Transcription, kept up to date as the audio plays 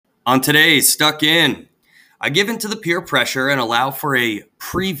On today's Stuck In, I give in to the peer pressure and allow for a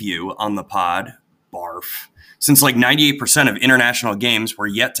preview on the pod. Barf. Since like 98% of international games were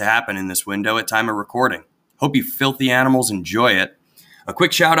yet to happen in this window at time of recording. Hope you filthy animals enjoy it. A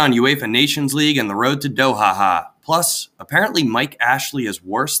quick shout on UEFA Nations League and the road to Doha. Plus, apparently Mike Ashley is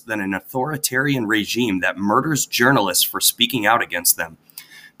worse than an authoritarian regime that murders journalists for speaking out against them.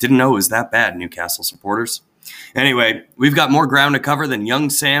 Didn't know it was that bad, Newcastle supporters. Anyway, we've got more ground to cover than young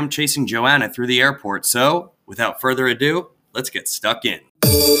Sam chasing Joanna through the airport. So, without further ado, let's get stuck in.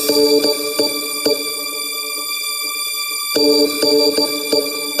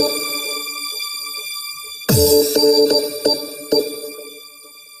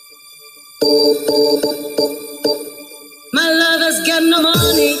 My lover's got no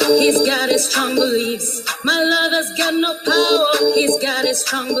money, he's got his strong beliefs. My lover's got no power, he's got his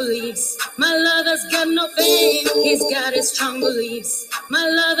strong beliefs. My lover's got no fame, he's got his strong beliefs. My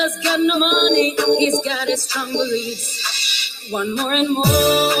lover's got no money, he's got his strong beliefs. Want more and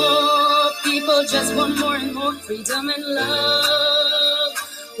more, people just want more and more freedom and love.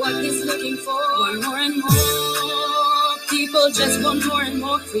 What he's looking for, want more and more, people just want more and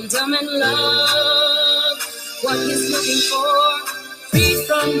more freedom and love. What he's looking for, free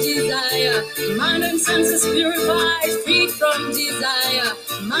from desire, mind and senses purified, free from desire,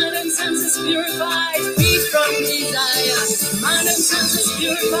 mind and senses purified, free from desire, mind and senses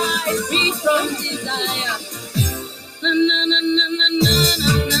purified, free from desire. Na na na na na na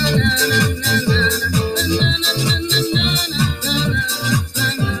na na na na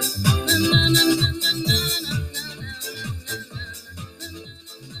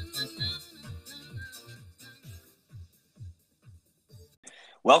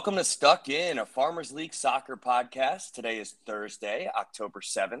Welcome to Stuck In, a Farmers League soccer podcast. Today is Thursday, October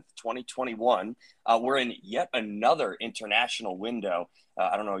 7th, 2021. We're in yet another international window.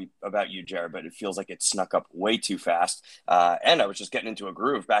 I don't know about you, Jared, but it feels like it snuck up way too fast. And I was just getting into a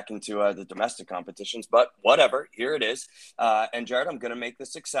groove back into the domestic competitions, but whatever, here it is. And Jared, I'm going to make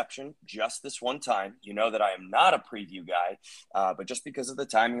this exception just this one time. You know that I am not a preview guy, but just because of the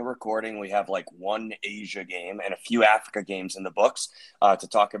timing of recording, we have like one Asia game and a few Africa games in the books to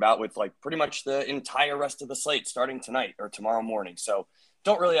talk about with like pretty much the entire rest of the slate starting tonight or tomorrow morning. So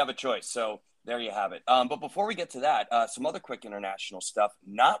don't really have a choice. So there you have it. But before we get to that, some other quick international stuff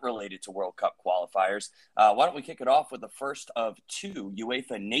not related to World Cup qualifiers. Why don't we kick it off with the first of two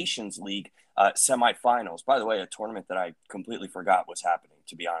UEFA Nations League semifinals? By the way, a tournament that I completely forgot was happening,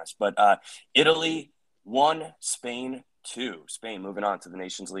 to be honest. But Italy 1, Spain 2. Spain moving on to the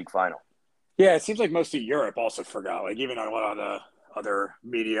Nations League final. Yeah, it seems like most of Europe also forgot. Like even on a lot of the other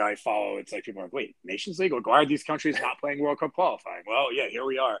media I follow, it's like people are like, wait, Nations League? Like, why are these countries not playing World Cup qualifying? Well, yeah, here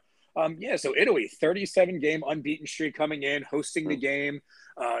we are. So Italy, 37-game unbeaten streak coming in, hosting the game.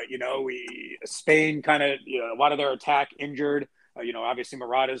 Spain kind of, a lot of their attack injured. Obviously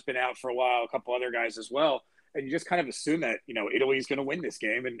Morata's been out for a while, a couple other guys as well. And you just kind of assume that, Italy's going to win this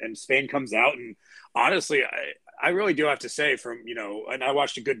game and Spain comes out. And honestly, I really do have to say and I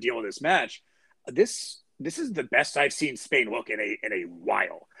watched a good deal of this match. This is the best I've seen Spain look in a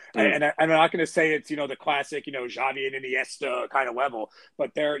while. And I'm not going to say it's, the classic, Xavi and Iniesta kind of level,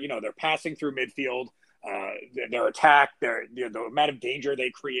 but they're passing through midfield, their attack, the amount of danger they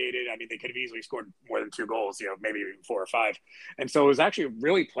created. I mean, they could have easily scored more than 2 goals, maybe even 4 or 5. And so it was actually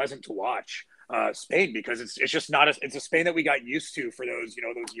really pleasant to watch Spain because it's just not it's a Spain that we got used to for those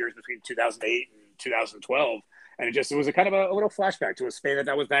years between 2008 and 2012. And it was a kind of a little flashback to a Spain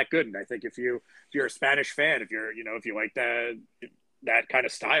that was that good. And I think if you're a Spanish fan, if you like that kind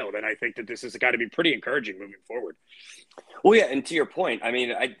of style, then I think that this has got to be pretty encouraging moving forward. Well, yeah, and to your point, I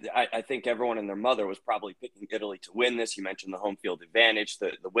mean, I think everyone and their mother was probably picking Italy to win this. You mentioned the home field advantage,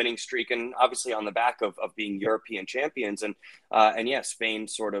 the winning streak, and obviously on the back of being European champions. And yeah, Spain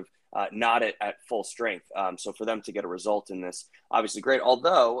sort of not at full strength. So for them to get a result in this, obviously great.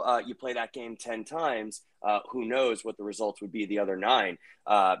 Although you play that game 10 times, who knows what the results would be the other 9,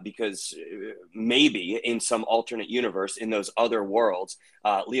 because maybe in some alternate universe in those other worlds,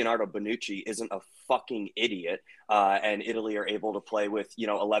 Leonardo Bonucci isn't a fucking idiot, and Italy are able to play with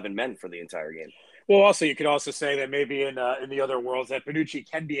 11 men for the entire game. Well, also, you could also say that maybe in the other worlds that Bonucci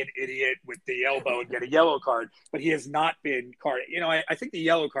can be an idiot with the elbow and get a yellow card, but he has not been carded. I think the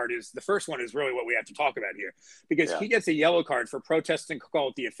yellow card is the first one is really what we have to talk about here because he gets a yellow card for protesting call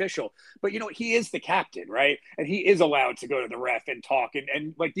with the official. But, he is the captain, right? And he is allowed to go to the ref and talk.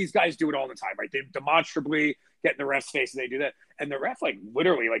 And like these guys do it all the time, right? They demonstrably get in the ref's face and they do that. And the ref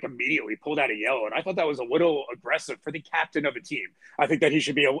literally immediately pulled out a yellow. And I thought that was a little aggressive for the captain of a team. I think that he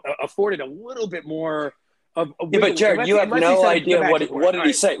should be afforded a little bit more Yeah, but Jared, you have no idea what did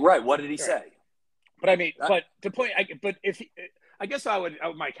he say? Right? What did he say? But I mean, but the point, but if I guess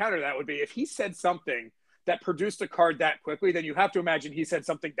my counter to that would be if he said something that produced a card that quickly, then you have to imagine he said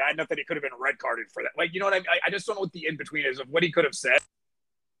something bad enough that he could have been red carded for that. Like, you know what I mean? I just don't know what the in between is of what he could have said.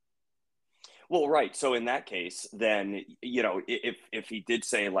 Well, right. So in that case, then, you know, if he did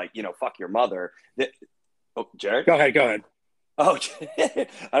say, like, you know, fuck your mother, that, oh, Jared? Go ahead. Oh,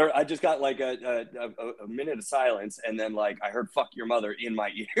 I just got like a minute of silence, and then like I heard "fuck your mother" in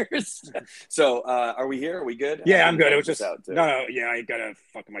my ears. So, are we here? Are we good? Yeah, I'm good. It was just no. Yeah, I got a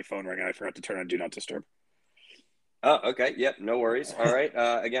fucking my phone ringing. I forgot to turn on Do Not Disturb. Oh, okay. Yep. No worries. All right.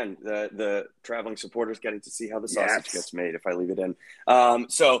 Again, the traveling supporters getting to see how the sausage gets made if I leave it in.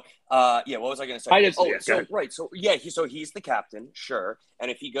 Yeah, what was I going to say? Right. So yeah, he's the captain, sure. And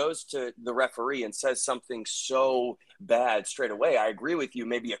if he goes to the referee and says something so bad straight away, I agree with you.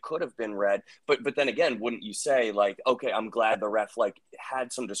 Maybe it could have been red, but then again, wouldn't you say like, okay, I'm glad the ref like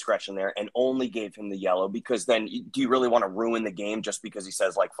had some discretion there and only gave him the yellow, because then do you really want to ruin the game just because he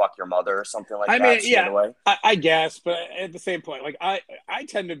says like "fuck your mother" or something like that? I mean, yeah, I guess, but at the same point, like I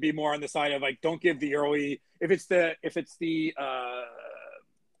tend to be more on the side of like, don't give the early if it's the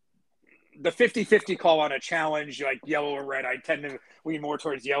 50-50 call on a challenge, like yellow or red, I tend to lean more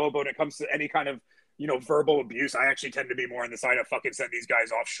towards yellow. But when it comes to any kind of, you know, verbal abuse, I actually tend to be more on the side of fucking send these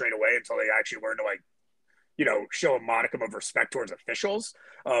guys off straight away until they actually learn to, like, you know, show a modicum of respect towards officials.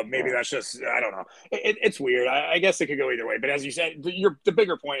 Maybe that's just, I don't know. It's weird. I guess it could go either way. But as you said, the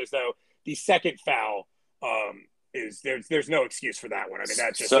bigger point is, though, the second foul is there's no excuse for that one. I mean,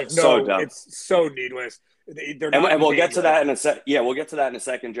 that's just so dumb. It's so needless. And we'll get to that in a sec. Yeah, we'll get to that in a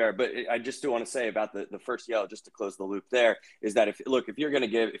second, Jared. But I just do want to say about the first yellow, just to close the loop there, is that if you're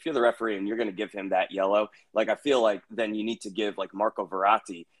the referee and you're going to give him that yellow, like I feel like then you need to give like Marco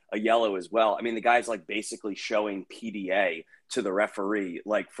Verratti a yellow as well. I mean, the guy's like basically showing PDA to the referee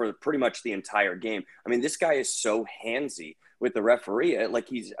like for pretty much the entire game. I mean, this guy is so handsy with the referee. Like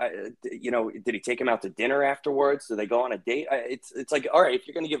he's, did he take him out to dinner afterwards? Do they go on a date? It's like, all right, if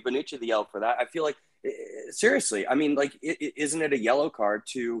you're going to give Bonucci the yellow for that, I feel like, seriously, I mean, like, isn't it a yellow card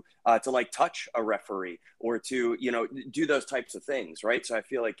to like touch a referee or to, you know, do those types of things, right? So I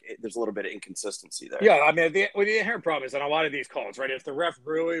feel like there's a little bit of inconsistency there. Yeah, I mean, the inherent problem is on a lot of these calls, right? If the ref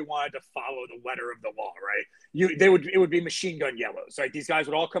really wanted to follow the letter of the law, right, it would be machine gun yellows. Like these guys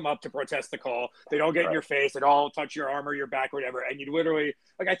would all come up to protest the call. They'd all get in your face. They'd all touch your arm or your back or whatever, and you'd literally,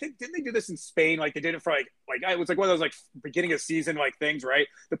 like, I think, didn't they do this in Spain? Like they did it for like it was like one of those like beginning of season like things, right?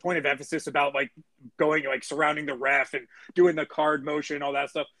 The point of emphasis about like going like surrounding the ref and doing the card motion and all that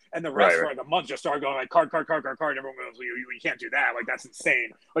stuff. And the rest for the month just started going like card. Everyone goes, you can't do that. Like that's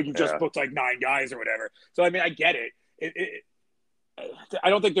insane. Like you just booked like 9 guys or whatever. So I mean, I get it. I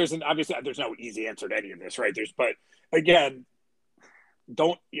don't think obviously there's no easy answer to any of this, right? But again,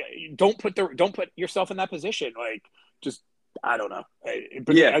 don't put yourself in that position. Like just, I don't know.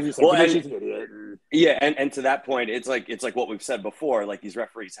 But yeah, as you said, he's an idiot. Yeah, and to that point, it's like what we've said before. Like these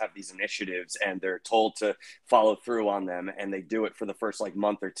referees have these initiatives, and they're told to follow through on them, and they do it for the first like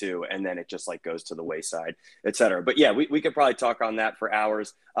month or two, and then it just like goes to the wayside, et cetera. But yeah, we could probably talk on that for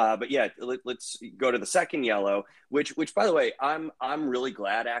hours. But yeah, let's go to the second yellow, which by the way, I'm really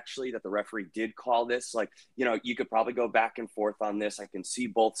glad actually that the referee did call this. Like, you know, you could probably go back and forth on this. I can see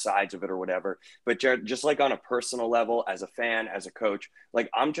both sides of it or whatever. But Jared, just like on a personal level, as a fan, as a coach, like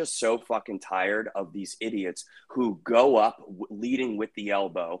I'm just so fucking tired of these idiots who go up leading with the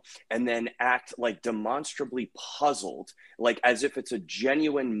elbow and then act like demonstrably puzzled, like as if it's a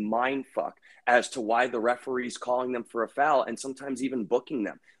genuine mind fuck as to why the referee's calling them for a foul and sometimes even booking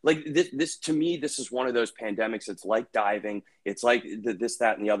them. Like this to me, this is one of those pandemics. It's like diving. It's like this,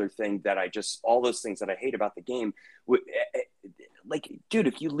 that, and the other thing that all those things that I hate about the game. Like, dude,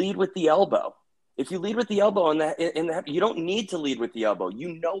 if you lead with the elbow, in that, you don't need to lead with the elbow.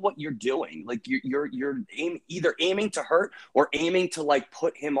 You know what you're doing. Like you're either aiming to hurt or aiming to like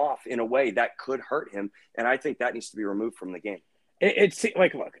put him off in a way that could hurt him. And I think that needs to be removed from the game. It's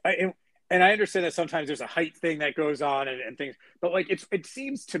like, look, and I understand that sometimes there's a height thing that goes on and things, but like it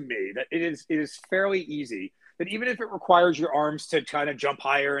seems to me that it is fairly easy that even if it requires your arms to kind of jump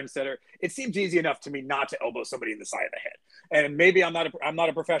higher it seems easy enough to me not to elbow somebody in the side of the head. And maybe I'm not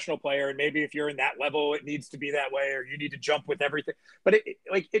a professional player, and maybe if you're in that level, it needs to be that way, or you need to jump with everything. But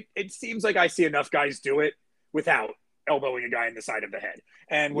it seems like I see enough guys do it without elbowing a guy in the side of the head.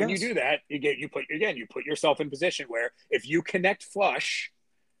 And when you do that, you put yourself in position where if you connect flush,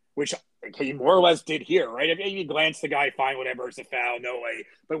 which he more or less did here, right? If you glance the guy, fine, whatever, it's a foul, no way.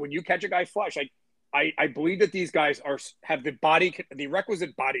 But when you catch a guy flush, I believe that these guys have the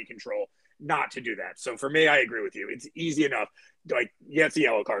requisite body control not to do that. So for me, I agree with you. It's easy enough. Like, yeah, it's a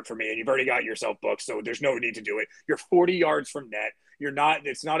yellow card for me, and you've already got yourself booked, so there's no need to do it. You're 40 yards from net. You're not.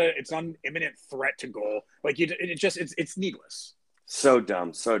 It's not an imminent threat to goal. Like it's needless. So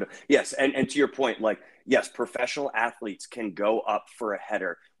dumb. So dumb. Yes. And to your point, like, yes, professional athletes can go up for a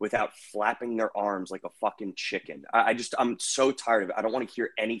header without flapping their arms like a fucking chicken. I'm so tired of it. I don't want to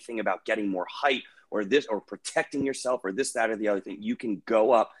hear anything about getting more height or this or protecting yourself or this, that, or the other thing. You can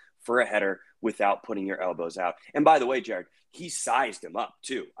go up for a header without putting your elbows out. And by the way, Jared, he sized him up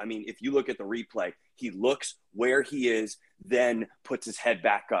too. I mean, if you look at the replay, he looks where he is, then puts his head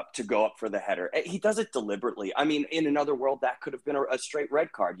back up to go up for the header. He does it deliberately. I mean, in another world, that could have been a straight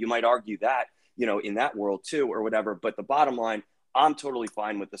red card. You might argue that, in that world too, or whatever. But the bottom line, I'm totally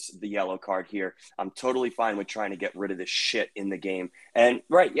fine with the yellow card here. I'm totally fine with trying to get rid of this shit in the game. And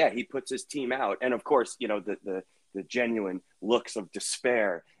right, yeah, he puts his team out. And of course, the genuine looks of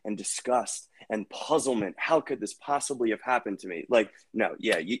despair and disgust and puzzlement. How could this possibly have happened to me? Like, no,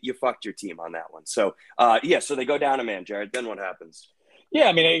 yeah, you fucked your team on that one. So, so they go down a man, Jared. Then what happens? Yeah,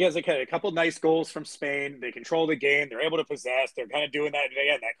 I mean, I guess a couple nice goals from Spain. They control the game. They're able to possess. They're kind of doing that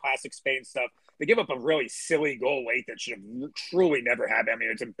again, that classic Spain stuff. They give up a really silly goal late that should have truly never happened. I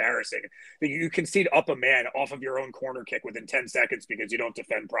mean, it's embarrassing. You concede up a man off of your own corner kick within 10 seconds because you don't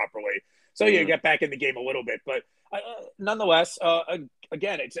defend properly. So you get back in the game a little bit. But nonetheless,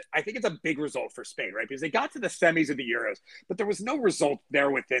 again, I think it's a big result for Spain, right? Because they got to the semis of the Euros, but there was no result there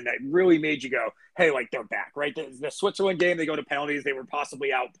within that really made you go, hey, like they're back, right? The Switzerland game, they go to penalties. They were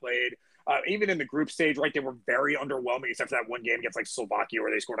possibly outplayed. Even in the group stage, right, they were very underwhelming, except for that one game against like Slovakia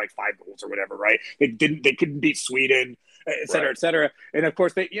where they scored like 5 goals or whatever, right? They couldn't beat Sweden, et cetera, et cetera. And of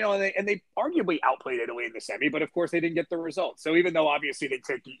course, they arguably outplayed Italy in the semi, but of course they didn't get the result. So even though obviously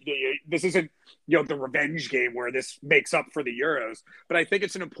this isn't the revenge game where this makes up for the Euros, but I think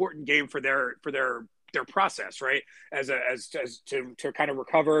it's an important game for their process, right? As to kind of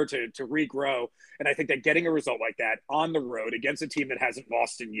recover, to regrow. And I think that getting a result like that on the road against a team that hasn't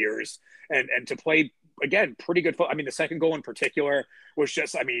lost in years and to play, again, pretty good football. I mean, the second goal in particular was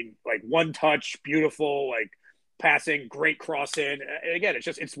just, I mean, like one touch, beautiful, like passing, great cross in. And again,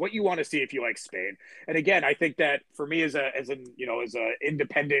 it's what you want to see if you like Spain. And again, I think that for me as an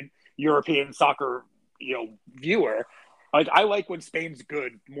independent European soccer, viewer, like I like when Spain's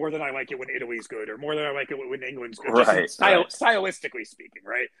good more than I like it when Italy's good, or more than I like it when England's good. Right, stylistically speaking,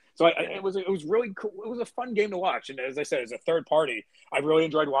 right? So it was really cool. It was a fun game to watch, and as I said, as a third party, I really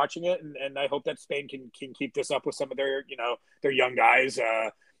enjoyed watching it, and I hope that Spain can keep this up with some of their their young guys.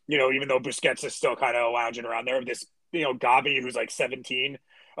 Even though Busquets is still kind of lounging around there, this Gavi, who's like 17,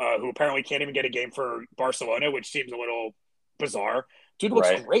 who apparently can't even get a game for Barcelona, which seems a little bizarre. Dude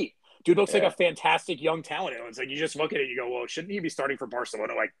looks great. Dude looks like a fantastic young talent. And it's like, you just look at it, you go, well, shouldn't he be starting for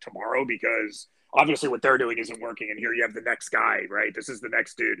Barcelona like tomorrow? Because obviously what they're doing isn't working. And here you have the next guy, right? This is the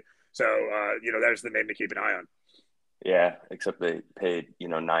next dude. So, there's the name to keep an eye on. Yeah, except they paid,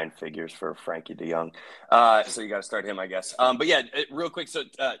 9 figures for Frankie de Jong. So you got to start him, I guess. But yeah, real quick. So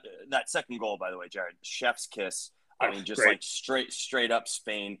that second goal, by the way, Jared, chef's kiss. I mean, just great. Like straight up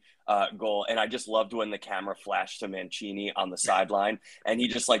Spain goal. And I just loved when the camera flashed to Mancini on the sideline and he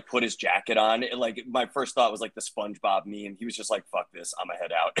just like put his jacket on. Like my first thought was like the SpongeBob meme. He was just like, fuck this, I'm a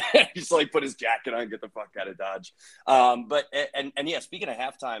head out. Just like put his jacket on, get the fuck out of Dodge. But yeah, speaking of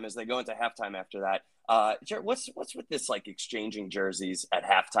halftime, as they go into halftime after that, Jared, what's with this like exchanging jerseys at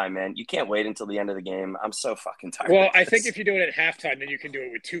halftime, man? You can't wait until the end of the game. I'm so fucking tired. Well, I think if you do it at halftime, then you can do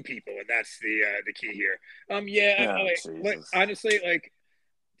it with 2 people, and that's the key here. Honestly, like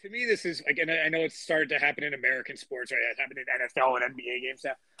to me, this is again. I know it's started to happen in American sports, right? It's happened in NFL and NBA games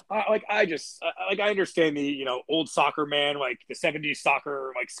now. I understand the old soccer man, like the '70s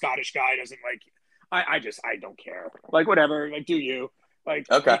soccer, like Scottish guy doesn't like. I don't care. Like whatever, like do you? Like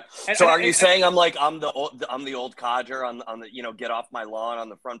okay, so are you saying I'm the old codger on the get off my lawn on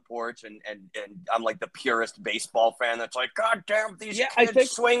the front porch and I'm like the purest baseball fan that's like, God damn these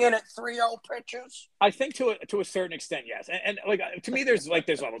kids swinging at 3-0 pitches? I think to a certain extent, yes, and like to me there's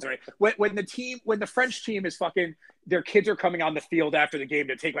levels, right? When the French team is fucking, their kids are coming on the field after the game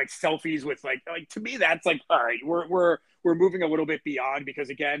to take like selfies with like to me that's like, all right, we're moving a little bit beyond, because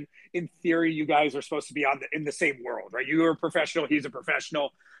again, in theory, you guys are supposed to be in the same world, right? You are a professional, he's a professional.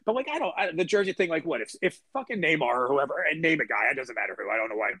 But like, the jersey thing, like what if fucking Neymar or whoever, and name a guy, it doesn't matter who, I don't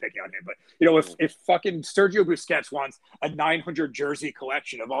know why I'm picking on him, but if fucking Sergio Busquets wants a 900 jersey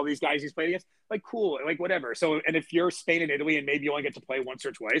collection of all these guys he's played against, like cool, like whatever. So, and if you're Spain and Italy and maybe you only get to play once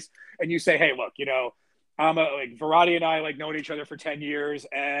or twice, and you say, hey, look, Verratti and I like known each other for 10 years,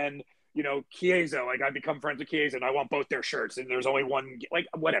 and Chiesa, like I become friends with Chiesa and I want both their shirts and there's only one, like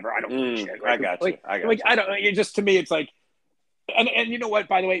whatever. I don't give a shit. I got you. I don't. It just to me, it's like, and you know what?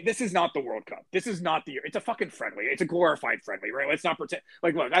 By the way, this is not the World Cup. This is not the year. It's a fucking friendly. It's a glorified friendly, right? Let's not pretend.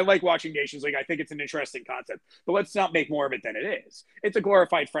 Like, look, I like watching Nations League. I think it's an interesting concept, but let's not make more of it than it is. It's a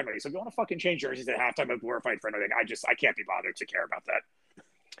glorified friendly. So if you want to fucking change jerseys at halftime of glorified friendly, like, I can't be bothered to care about that.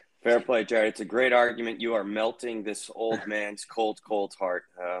 Fair play, Jared. It's a great argument. You are melting this old man's cold heart.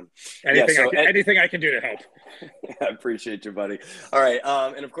 Anything I can do to help. I appreciate you, buddy. All right.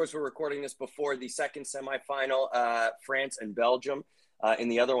 And of course, we're recording this before the second semifinal, France and Belgium. In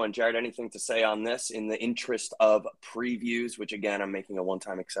the other one, Jared, anything to say on this in the interest of previews, which, again, I'm making a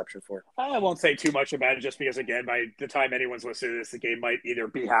one-time exception for? I won't say too much about it just because, again, by the time anyone's listening to this, the game might either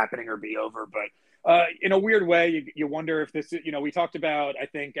be happening or be over. But in a weird way, you wonder if this, we talked about, I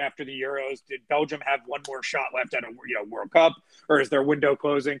think, after the Euros, did Belgium have one more shot left at a World Cup, or is their window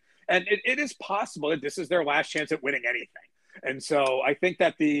closing? And it is possible that this is their last chance at winning anything. And so I think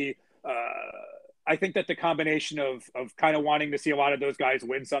that the combination of kind of wanting to see a lot of those guys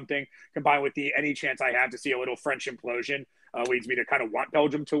win something, combined with the any chance I have to see a little French implosion, leads me to kind of want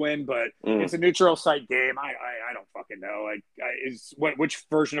Belgium to win. But it's a neutral site game. I don't fucking know. Which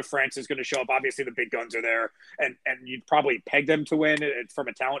version of France is going to show up? Obviously, the big guns are there, and you'd probably peg them to win from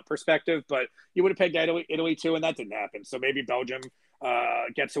a talent perspective. But you would have pegged Italy too, and that didn't happen. So maybe Belgium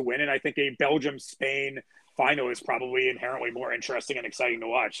gets a win, and I think a Belgium-Spain final is probably inherently more interesting and exciting to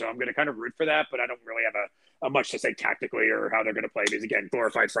watch. So I'm going to kind of root for that, but I don't really have a much to say tactically or how they're going to play because, again,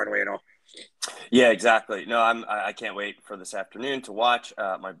 glorified friendly and all. Yeah, exactly. No, I can't wait for this afternoon to watch.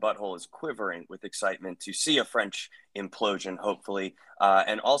 My butthole is quivering with excitement to see a French implosion, hopefully,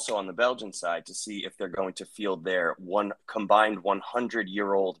 and also on the Belgian side to see if they're going to field their one combined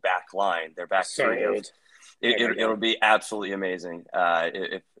 100-year-old back line. Their back three of it'll be absolutely amazing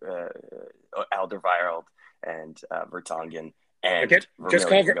if Alderweireld and Vertonghen and get call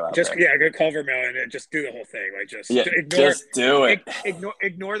Vermaelen and just do the whole thing. Like just do it.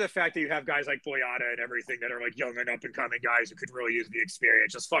 Ignore the fact that you have guys like Boyata and everything that are like young and up and coming guys who could really use the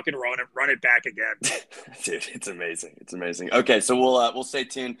experience. Just fucking run it back again. Dude, it's amazing. It's amazing. Okay, so we'll stay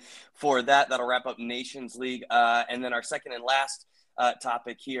tuned for that. That'll wrap up Nations League, and then our second and last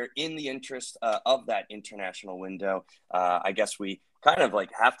topic here in the interest of that international window. I guess we kind of like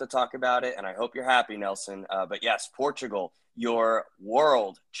have to talk about it, and I hope you're happy, Nelson. But yes, Portugal, your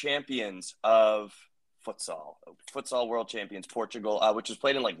world champions of futsal world champions, Portugal, which was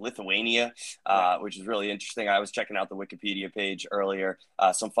played in like Lithuania, which is really interesting. I was checking out the Wikipedia page earlier,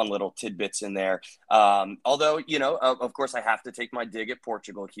 some fun little tidbits in there. Although, of course I have to take my dig at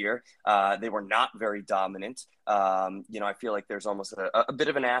Portugal here. They were not very dominant. I feel like there's almost a bit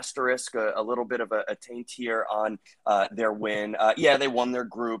of an asterisk, a little bit of a taint here on their win. They won their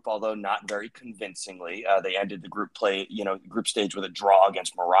group, although not very convincingly. They ended the group stage with a draw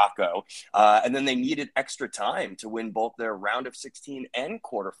against Morocco. And then they needed extra time to win both their round of 16 and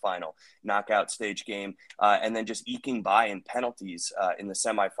quarterfinal knockout stage game, and then just eking by in penalties in the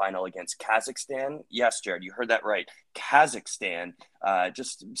semifinal against Kazakhstan. Yes, Jared, you heard that right. Kazakhstan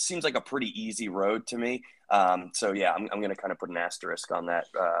just seems like a pretty easy road to me. I'm going to kind of put an asterisk on that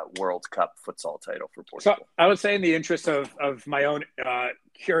World Cup futsal title for Portugal. So I would say, in the interest of my own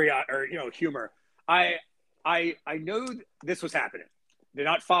humor, I know this was happening. Did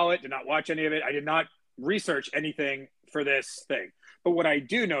not follow it. Did not watch any of it. I did not research anything for this thing. But what I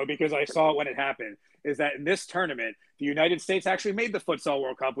do know, because I saw it when it happened, is that in this tournament, the United States actually made the Futsal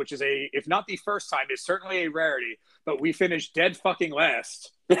World Cup, which is if not the first time, is certainly a rarity. But we finished dead fucking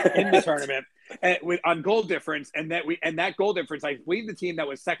last in the tournament on goal difference, and that goal difference, I believe the team that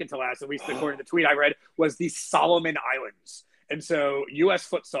was second to last, at least according to the tweet I read, was the Solomon Islands. And so U.S.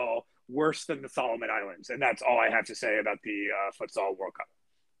 futsal worse than the Solomon Islands, and that's all I have to say about the Futsal World Cup.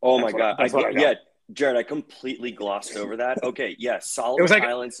 Oh my God! Jared, I completely glossed over that. Okay, yes, Solomon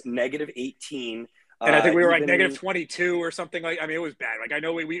Islands -18, and I think we were like -22 or something like. I mean, it was bad. Like I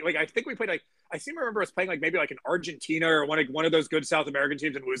know we I think we played like I seem to remember us playing like maybe like an Argentina or one of those good South American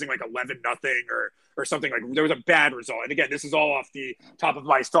teams and losing like 11-0 or something. Like there was a bad result. And again, this is all off the top of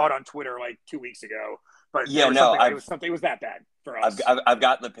my thought on Twitter like 2 weeks ago. But it was that bad for us. I've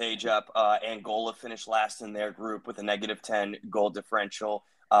got the page up. Angola finished last in their group with a -10 goal differential.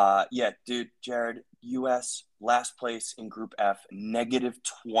 Jared, U.S. last place in Group F,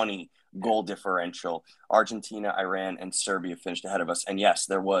 -20 goal differential. Argentina, Iran, and Serbia finished ahead of us. And yes,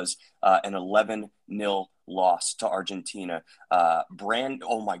 there was an 11-0 loss to Argentina.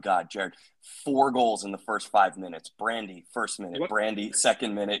 Oh my God, Jared, 4 goals in the first 5 minutes. Brandy, first minute. Brandy,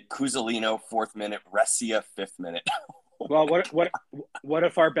 second minute. Kuzalino, fourth minute. Ressia, fifth minute. Well, what What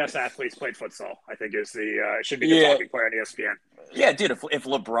if our best athletes played futsal? I think is should be the talking point on ESPN. Yeah, dude, if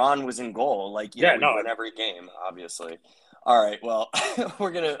LeBron was in goal, like, we'd win every game, obviously. All right, well, we're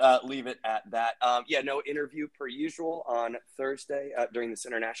going to leave it at that. No interview per usual on Thursday during this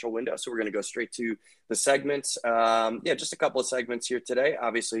international window. So we're going to go straight to the segments. Just a couple of segments here today.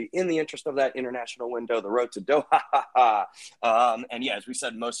 Obviously, in the interest of that international window, the road to Doha. As we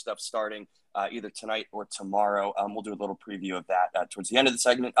said, most stuff starting either tonight or tomorrow. We'll do a little preview of that towards the end of the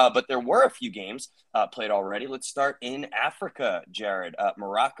segment. But there were a few games played already. Let's start in Africa, Jared.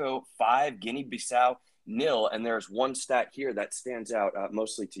 Morocco 5, Guinea-Bissau 0, and there's one stat here that stands out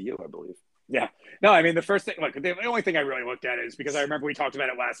mostly to you, I believe. Yeah. No, I mean, the first thing, look, the only thing I really looked at is because I remember we talked about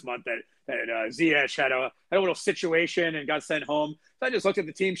it last month that Ziyech had a little situation and got sent home. So I just looked at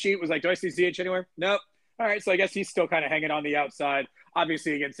the team sheet, was like, do I see Ziyech anywhere? Nope. All right, so I guess he's still kind of hanging on the outside.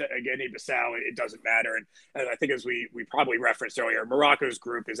 Obviously, against Guinea-Bissau, it doesn't matter. And I think, as we probably referenced earlier, Morocco's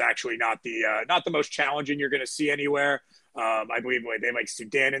group is actually not the most challenging you're going to see anywhere. I believe they have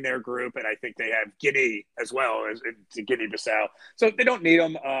Sudan in their group, and I think they have Guinea as well as Guinea-Bissau. So they don't need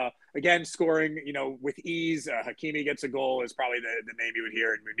them. Again, scoring, with ease. Hakimi gets a goal is probably the name you would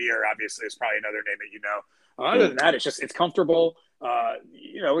hear, and Munir obviously is probably another name that you know. Other than that, it's comfortable.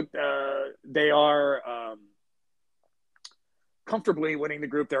 They are comfortably winning the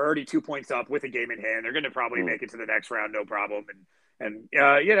group. They're already 2 points up with a game in hand. They're going to probably make it to the next round, no problem. And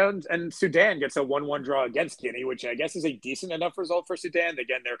Sudan gets a 1-1 draw against Guinea, which I guess is a decent enough result for Sudan.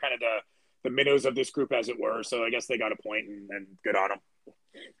 Again, they're kind of the minnows of this group, as it were. So I guess they got a point, and good on them.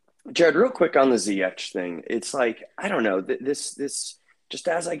 Jared, real quick on the Ziyech thing. It's like, I don't know, this just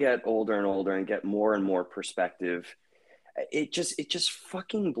as I get older and older and get more and more perspective, it just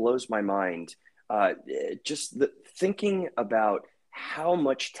fucking blows my mind. Thinking about how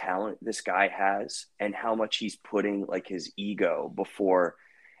much talent this guy has and how much he's putting like his ego before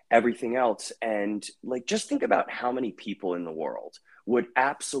everything else. And like, just think about how many people in the world would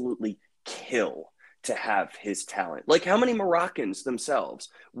absolutely kill to have his talent. Like, how many Moroccans themselves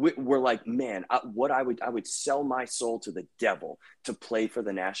were like, man, I would sell my soul to the devil to play for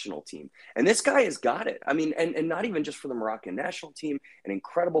the national team. And this guy has got it. I mean, and not even just for the Moroccan national team, an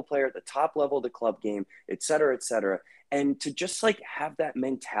incredible player at the top level of the club game, et cetera, et cetera. And to just like have that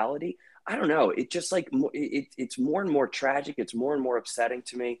mentality, I don't know. It just like, it's more and more tragic. It's more and more upsetting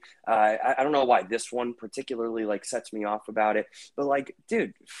to me. I don't know why this one particularly like sets me off about it, but like,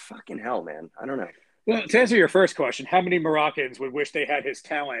 dude, fucking hell, man. I don't know. Well, to answer your first question, how many Moroccans would wish they had his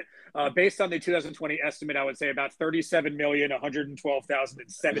talent? Based on the 2020 estimate, I would say about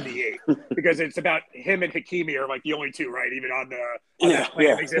 37,112,078, because it's about him and Hakimi are like the only two, right? Even on that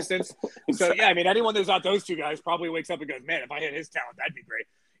plane of existence. So, yeah, I mean, anyone that's not those two guys probably wakes up and goes, man, if I had his talent, that'd be great.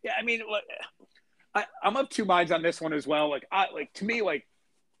 Yeah, I mean, I'm of two minds on this one as well. To me,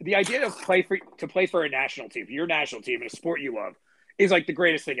 the idea of play for a national team, your national team in a sport you love, is like the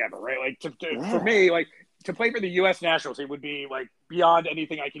greatest thing ever, right? Like for me, like to play for the U.S. national team would be like beyond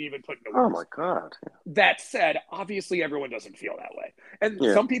anything I can even put into words. Oh my God. That said, obviously everyone doesn't feel that way. And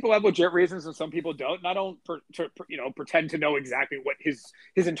some people have legit reasons and some people don't. And I don't pretend to know exactly what his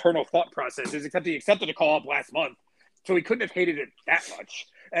internal thought process is, except he accepted a call up last month. So he couldn't have hated it that much.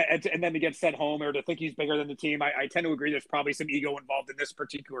 And then to get sent home or to think he's bigger than the team, I tend to agree there's probably some ego involved in this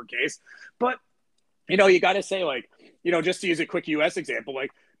particular case. But you got to say, just to use a quick U.S. example,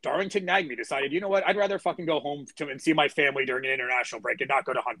 like Darlington Nagbe decided, you know what, I'd rather fucking go home and see my family during an international break and not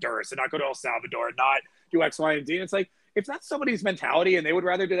go to Honduras and not go to El Salvador and not do X, Y, and Z. And it's like, if that's somebody's mentality and they would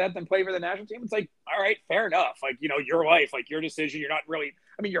rather do that than play for the national team, it's like, all right, fair enough. Like, your life, like your decision, you're not really,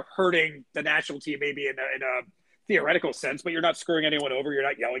 I mean, you're hurting the national team maybe in a theoretical sense, but you're not screwing anyone over. You're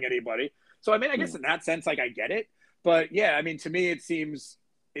not yelling at anybody. So, I mean, I guess in that sense, like I get it. But yeah, I mean, to me, it seems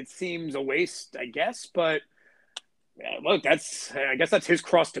a waste, I guess, but look, I guess that's his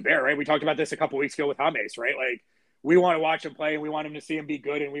cross to bear, right? We talked about this a couple weeks ago with James, right? Like, we want to watch him play and we want him to see him be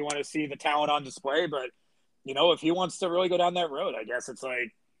good and we want to see the talent on display. But, if he wants to really go down that road, I guess it's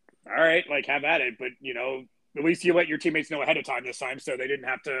like, all right, like have at it. But, at least you let your teammates know ahead of time this time so they didn't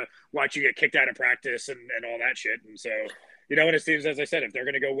have to watch you get kicked out of practice and all that shit. And so, and it seems, as I said, if they're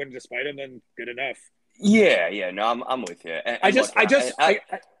going to go win despite him, then good enough. Yeah. No, I'm with you. And I just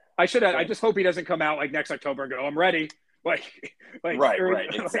hope he doesn't come out like next October and go, I'm ready. Right,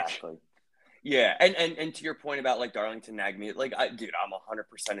 exactly. Yeah, and to your point about like Darlington Nagbe, like I'm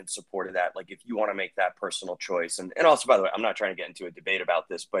 100% in support of that. Like, if you want to make that personal choice, and also, by the way, I'm not trying to get into a debate about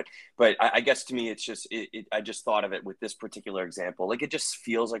this, but I guess to me, it's just I just thought of it with this particular example. Like, it just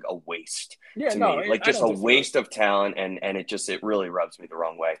feels like a waste to me, like just a waste of talent, and it really rubs me the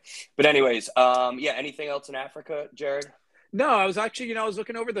wrong way. But anyways, anything else in Africa, Jared? No, I was actually, I was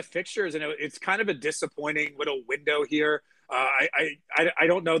looking over the fixtures, and it's kind of a disappointing little window here. I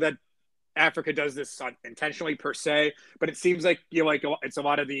don't know that Africa does this intentionally per se, but it seems like it's a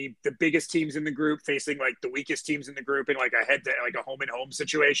lot of the biggest teams in the group facing like the weakest teams in the group in like a head to like a home and home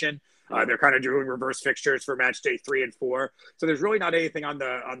situation. They're kind of doing reverse fixtures for match day 3 and 4, so there's really not anything on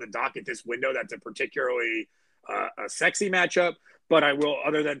the docket this window that's a particularly a sexy matchup. But I will,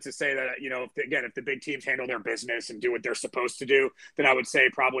 other than to say that, if the big teams handle their business and do what they're supposed to do, then I would say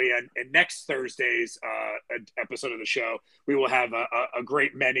probably in next Thursday's episode of the show, we will have a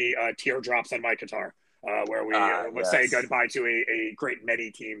great many teardrops on my guitar, where we will say goodbye to a great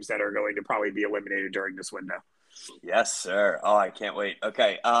many teams that are going to probably be eliminated during this window. Yes, sir. Oh, I can't wait.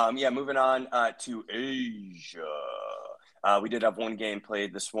 Okay. Moving on to Asia. We did have one game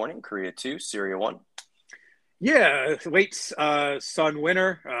played this morning, Korea 2, Syria 1. Yeah, late Sun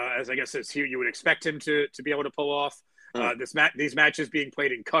winner, as I guess as you would expect him to be able to pull off. These matches being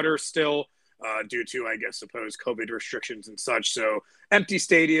played in Qatar still, due to, I guess, supposed COVID restrictions and such. So empty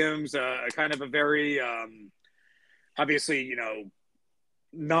stadiums, kind of a very, obviously,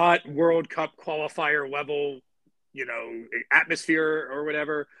 not World Cup qualifier level, atmosphere or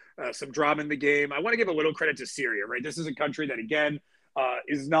whatever. Some drama in the game. I want to give a little credit to Syria, right? This is a country that, again,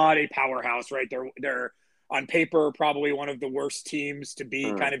 is not a powerhouse, right? They're on paper, probably one of the worst teams to be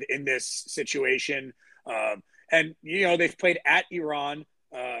kind of in this situation. And, they've played at Iran,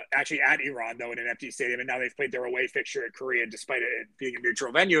 though, in an empty stadium. And now they've played their away fixture at Korea, despite it being a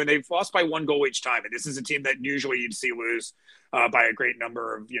neutral venue. And they've lost by 1 goal each time. And this is a team that usually you'd see lose by a great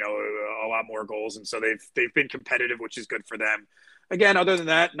number of, a lot more goals. And so they've been competitive, which is good for them. Again, other than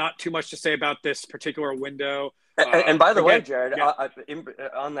that, not too much to say about this particular window. And by the way, Jared,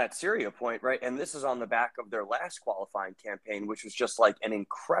 on that Syria point, right, and this is on the back of their last qualifying campaign, which was just like an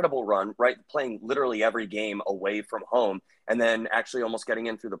incredible run, right, playing literally every game away from home and then actually almost getting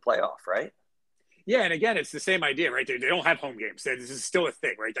in through the playoff, right? Yeah, and again, it's the same idea, right? They don't have home games. This is still a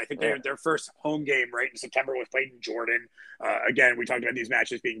thing, right? I think their first home game, right, in September was played in Jordan. Again, we talked about these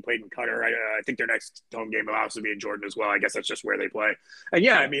matches being played in Qatar. I think their next home game will also be in Jordan as well. I guess that's just where they play. And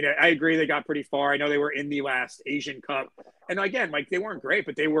I mean, I agree they got pretty far. I know they were in the last Asian Cup. And again, like, they weren't great,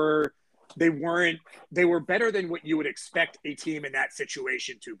 but they were better than what you would expect a team in that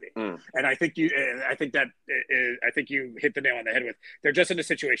situation to be. And I think you hit the nail on the head with, they're just in a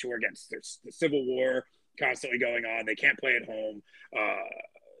situation where, again, there's the civil war constantly going on. They can't play at home.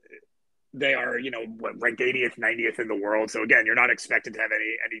 They are, ranked 80th, 90th in the world. So again, you're not expected to have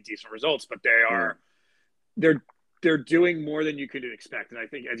any decent results, but they're doing more than you could expect. And I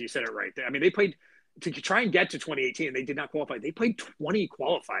think, as you said it right, I mean, they played to try and get to 2018, and they did not qualify. They played 20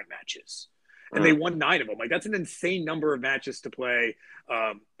 qualifying matches, and they won 9 of them. Like, that's an insane number of matches to play.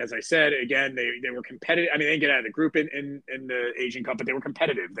 As I said, again, they were competitive. I mean, they didn't get out of the group in the Asian Cup, but they were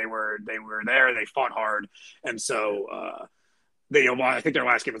competitive. They were there. They fought hard, and so I think their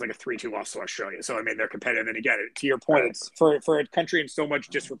last game was like a 3-2 loss to Australia. So I mean, they're competitive. And again, to your point, it's for a country in so much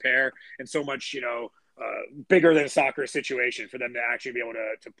disrepair and so much bigger than a soccer situation, for them to actually be able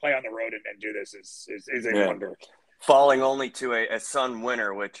to play on the road and do this is a wonder. Falling only to a Sun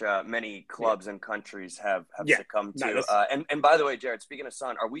winner, which many clubs and countries have succumbed to. And by the way, Jared, speaking of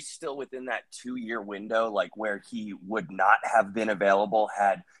Sun, are we still within that 2-year window, like where he would not have been available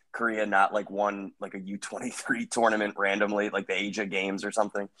had Korea not like won like a U23 tournament randomly, like the Asia Games or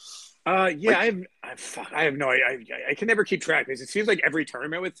something? I have no idea. I can never keep track, because it seems like every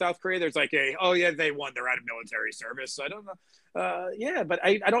tournament with South Korea, there's like they won, they're out of military service. So I don't know. But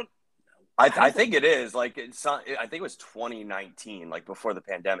I don't. I think it is like I think it was 2019, like before the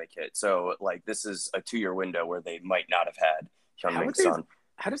pandemic hit. So like this is a 2-year window where they might not have had Hyunmin Sun.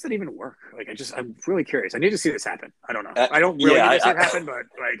 How does that even work? Like, I'm really curious. I need to see this happen. I don't know. I don't really need to see it happen, but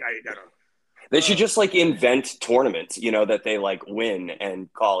like I don't know. They should just like invent tournaments, that they like win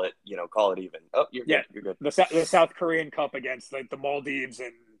and call it even. Oh, you're good. The South Korean Cup against like the Maldives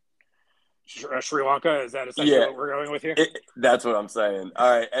and Sri Lanka. Is that essentially what we're going with here? That's what I'm saying.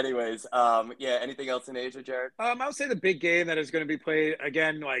 All right. Anyways, anything else in Asia, Jared? I would say the big game that is going to be played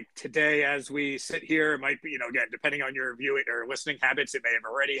again, like today as we sit here, it might be, again, depending on your viewing or listening habits, it may have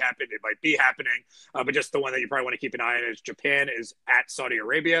already happened. It might be happening. But just the one that you probably want to keep an eye on is Japan is at Saudi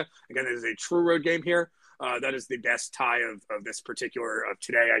Arabia. Again, this is a true road game here. That is the best tie of this particular, of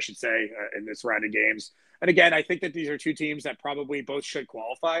today, I should say, in this round of games. And again, I think that these are two teams that probably both should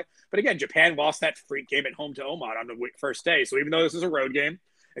qualify. But again, Japan lost that freak game at home to Oman on the first day. So even though this is a road game,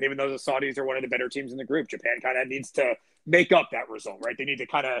 and even though the Saudis are one of the better teams in the group, Japan kind of needs to make up that result, right? They need to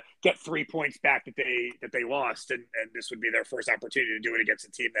kind of get 3 points back that they lost, and this would be their first opportunity to do it against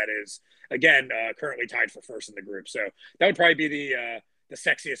a team that is again currently tied for first in the group. So that would probably be the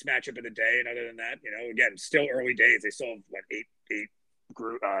sexiest matchup of the day. And other than that, again, still early days. They still have eight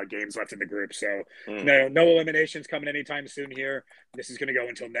group games left in the group, so no eliminations coming anytime soon here. This is going to go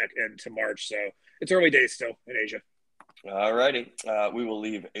until March, so it's early days still in Asia. All righty. We will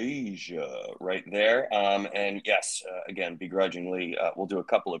leave Asia right there. And yes, again, begrudgingly, we'll do a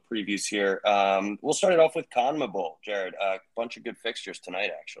couple of previews here. We'll start it off with CONMEBOL, Jared. A bunch of good fixtures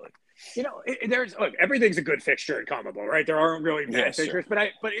tonight, actually. Everything's a good fixture in CONMEBOL, right? There aren't really bad fixtures, but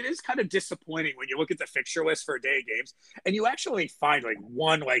it is kind of disappointing when you look at the fixture list for a day of games and you actually find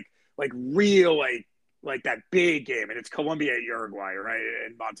one real that big game, and it's Colombia at Uruguay, right,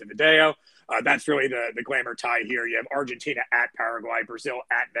 in Montevideo. That's really the glamour tie here. You have Argentina at Paraguay, Brazil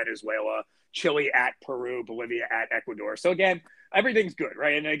at Venezuela, Chile at Peru, Bolivia at Ecuador. So again, everything's good,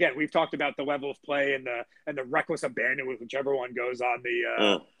 right? And again, we've talked about the level of play and the reckless abandon with whichever one goes on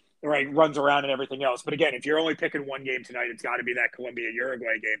the runs around and everything else. But again, if you're only picking one game tonight, it's got to be that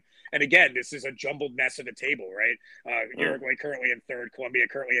Colombia-Uruguay game. And again, this is a jumbled mess of a table, right? Uruguay currently in third, Colombia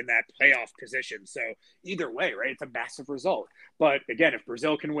currently in that playoff position. So either way, right, it's a massive result. But again, if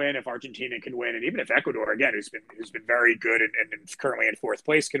Brazil can win, if Argentina can win, and even if Ecuador, again, who's been very good and currently in fourth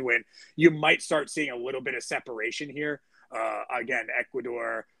place can win, you might start seeing a little bit of separation here. Again,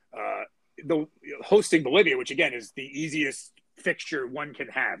 Ecuador, hosting Bolivia, which again is the easiest fixture one can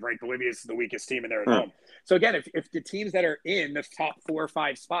have, right? Bolivia is the weakest team and they're at home. So again, if the teams that are in the top 4 or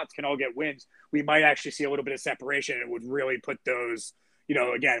 5 spots can all get wins, we might actually see a little bit of separation. And it would really put those,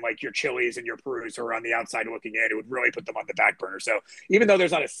 again, like your Chiles and your Perus who are on the outside looking in, it would really put them on the back burner. So even though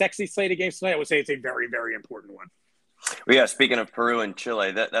there's not a sexy slate of games tonight, I would say it's a very, very important one. Well, yeah, speaking of Peru and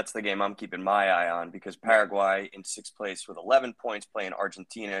Chile, that's the game I'm keeping my eye on because Paraguay in 6th place with 11 points playing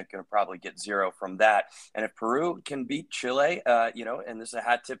Argentina, going to probably get 0 from that. And if Peru can beat Chile, and this is a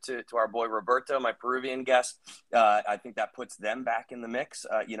hat tip to our boy Roberto, my Peruvian guest, I think that puts them back in the mix,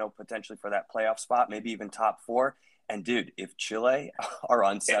 potentially for that playoff spot, maybe even top 4. And, dude, if Chile are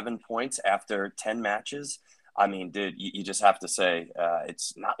on 7 points after 10 matches, I mean, dude, you just have to say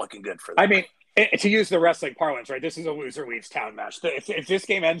it's not looking good for them. I mean, to use the wrestling parlance, right? This is a loser leaves town match. If this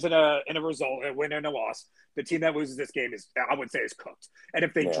game ends in a result, a win and a loss, the team that loses this game is cooked. And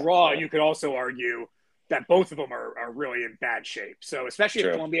if they draw, you could also argue that both of them are really in bad shape. So especially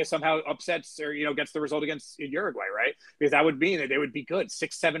if Colombia somehow upsets or gets the result against Uruguay, right? Because that would mean that they would be good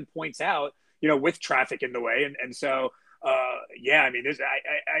 6-7 points out, with traffic in the way. And so I mean,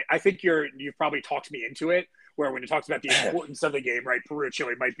 I think you've probably talked me into it. Where when it talks about the importance of the game, right, Peru,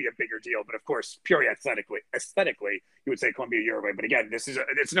 Chile might be a bigger deal, but of course, purely aesthetically, you would say Colombia, Uruguay. But again,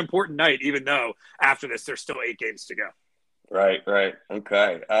 it's an important night, even though after this, there's still 8 games to go. Right.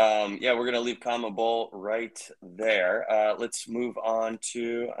 Okay. We're going to leave CONMEBOL right there. Let's move on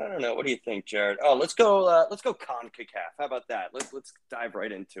to, I don't know. What do you think, Jared? Oh, let's go CONCACAF. How about that? Let's dive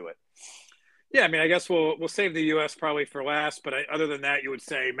right into it. Yeah, I mean, I guess we'll save the U.S. probably for last, but other than that, you would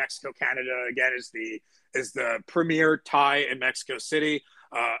say Mexico, Canada again is the premier tie in Mexico City.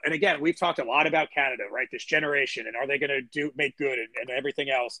 And again, we've talked a lot about Canada, right? This generation, and are they going to make good and everything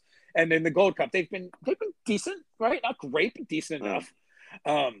else? And in the Gold Cup, they've been decent, right? Not great, but decent enough.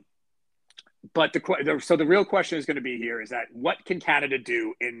 But the real question is going to be here is that what can Canada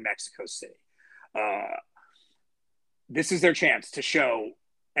do in Mexico City? This is their chance to show.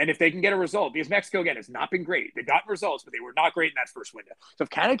 And if they can get a result, because Mexico, again, has not been great. They've gotten results, but they were not great in that first window. So if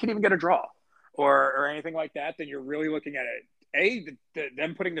Canada can even get a draw or anything like that, then you're really looking at it.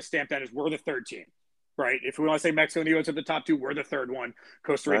 Them putting the stamp down is we're the third team, right? If we want to say Mexico and the U.S. are the top 2, we're the third one.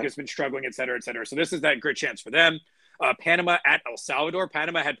 Costa Rica has been struggling, et cetera, et cetera. So this is that great chance for them. Panama at El Salvador.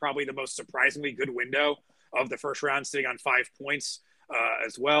 Panama had probably the most surprisingly good window of the first round, sitting on 5 points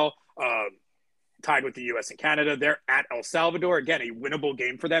as well. Tied with the U.S. and Canada. They're at El Salvador. Again, a winnable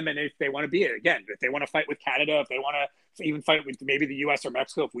game for them. And if they want to be it, again, if they want to fight with Canada, if they want to even fight with maybe the U.S. or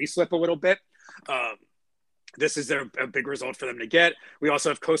Mexico, if we slip a little bit, this is a big result for them to get. We also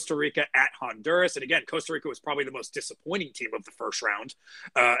have Costa Rica at Honduras. And again, Costa Rica was probably the most disappointing team of the first round.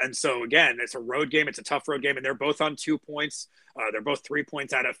 And so again, it's a road game. It's a tough road game. And they're both on 2 points. They're both 3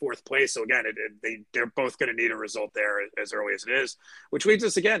 points out of 4th place. So again, they're both going to need a result there as early as it is, which leads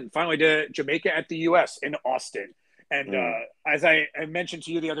us again, finally to Jamaica at the U.S. in Austin. And as I mentioned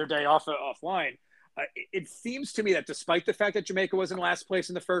to you the other day offline, it seems to me that despite the fact that Jamaica was in last place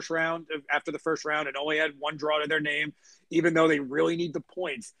in the first round, after the first round, and only had 1 draw to their name, even though they really need the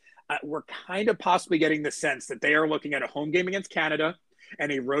points, we're kind of possibly getting the sense that they are looking at a home game against Canada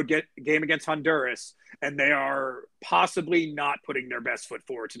and a game against Honduras, and they are possibly not putting their best foot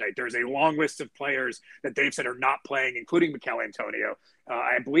forward tonight. There's a long list of players that they've said are not playing, including Mikel Antonio,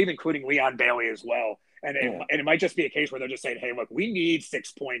 I believe including Leon Bailey as well. And it might just be a case where they're just saying, hey, look, we need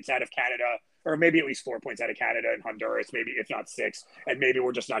 6 points out of Canada, or maybe at least 4 points out of Canada and Honduras, maybe if not 6, and maybe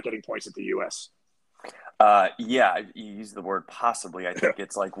we're just not getting points at the U.S. Yeah, you use the word possibly. I think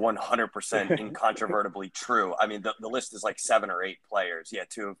it's like 100% incontrovertibly true. I mean, the list is like 7 or 8 players. Yeah,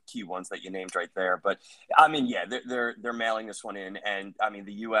 2 key ones that you named right there. But I mean, yeah, they're mailing this one in, and I mean,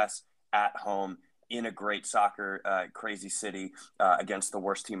 the U.S. at home in a great soccer crazy city against the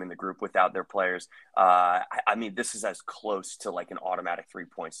worst team in the group without their players. I mean, this is as close to like an automatic 3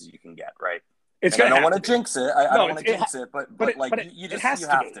 points as you can get, right? I don't want to jinx it. I don't want to jinx it, but you have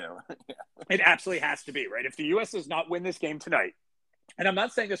to. Yeah. It absolutely has to be, right? If the U.S. does not win this game tonight, and I'm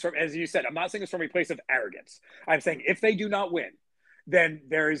not saying this from, as you said, I'm not saying this from a place of arrogance. I'm saying if they do not win, then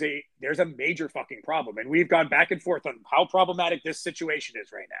there's a major fucking problem. And we've gone back and forth on how problematic this situation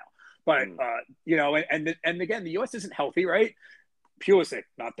is right now. But, and again, the U.S. isn't healthy, right? Pulisic,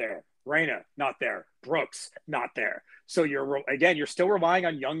 not there. Reyna, not there. Brooks, not there. So you're still relying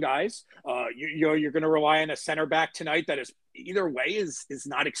on young guys. You're going to rely on a center back tonight that is either way is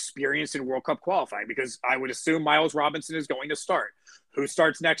not experienced in World Cup qualifying, because I would assume Miles Robinson is going to start. Who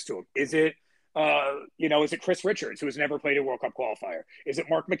starts next to him? Is it Chris Richards, who has never played a World Cup qualifier? Is it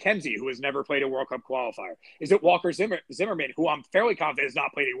Mark McKenzie, who has never played a World Cup qualifier? Is it Walker Zimmerman, who I'm fairly confident has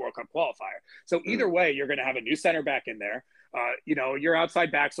not played a World Cup qualifier? So either way, you're going to have a new center back in there. Your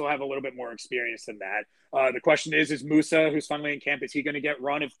outside backs will have a little bit more experience than that. The question is Musa, who's finally in camp, is he going to get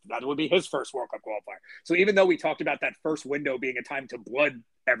run if that would be his first World Cup qualifier? So even though we talked about that first window being a time to blood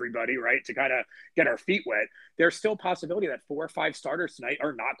everybody, right, to kind of get our feet wet, there's still possibility that 4 or 5 starters tonight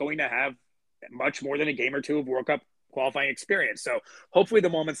are not going to have much more than a game or 2 of World Cup qualifying experience. So hopefully the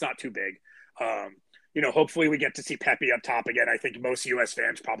moment's not too big. Hopefully we get to see Pepe up top again. I think most U.S.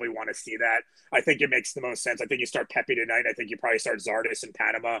 fans probably want to see that. I think it makes the most sense. I think you start Pepe tonight. I think you probably start Zardes in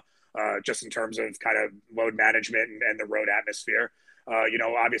Panama, just in terms of kind of load management and the road atmosphere.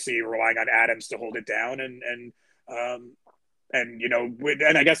 Obviously relying on Adams to hold it down. And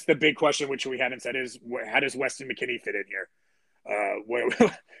I guess the big question, which we haven't said, is how does Weston McKennie fit in here?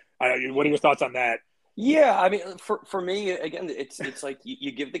 What are your thoughts on that? Yeah, I mean, for me, again, it's like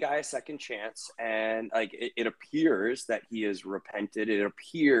you give the guy a second chance, and like it appears that he has repented. It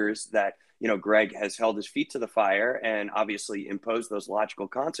appears that Greg has held his feet to the fire and obviously imposed those logical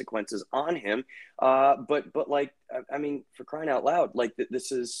consequences on him. But like, I mean, for crying out loud, like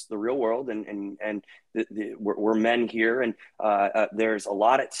this is the real world, and we're men here, and there's a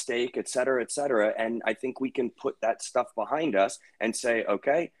lot at stake, et cetera, et cetera. And I think we can put that stuff behind us and say,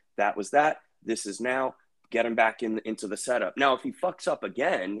 okay, that was that. This is now. Get him back into the setup. Now, if he fucks up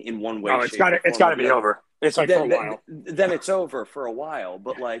again in one way, it's got to be over. It's like for a while. Then it's over for a while.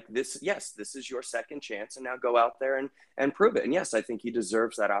 But like this is your second chance, and now go out there and prove it. And yes, I think he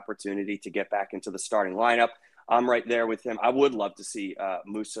deserves that opportunity to get back into the starting lineup. I'm right there with him. I would love to see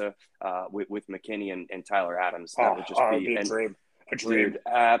Musa with McKennie and Tyler Adams. That would just be a dream. Dude,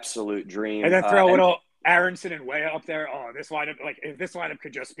 absolute dream. And then throw a little Aronson and Weah up there. Oh, this lineup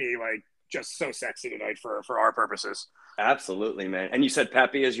could just be like just so sexy tonight for our purposes. Absolutely, man. And you said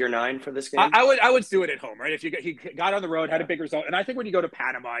Pepe is your 9 for this game? I would do it at home, right? If he got on the road, had a big result. And I think when you go to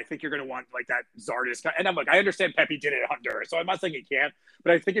Panama, I think you're going to want like that Zardes. And I understand Pepe did it at Honduras, so I'm not saying he can't.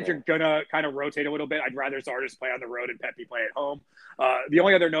 But I think if you're going to kind of rotate a little bit, I'd rather Zardes play on the road and Pepe play at home. The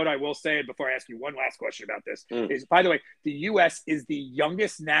only other note I will say before I ask you one last question about this is, by the way, the U.S. is the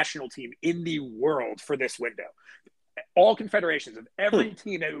youngest national team in the world for this window. All confederations of every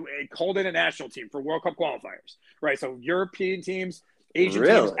team that called in a national team for World Cup qualifiers, right? So European teams, Asian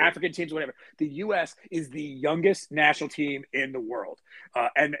teams, African teams, whatever. The U.S. is the youngest national team in the world.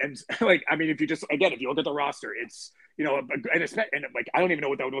 And like, I mean, if you look at the roster, it's, and like, I don't even know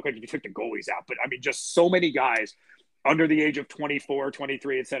what that would look like if you took the goalies out, but I mean, just so many guys under the age of 24,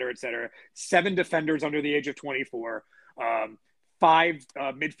 23, et cetera, et cetera. 7 defenders under the age of 24. 5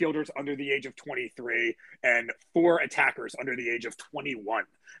 midfielders under the age of 23 and 4 attackers under the age of 21.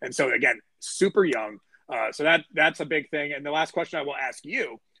 And so, again, super young. So that's a big thing. And the last question I will ask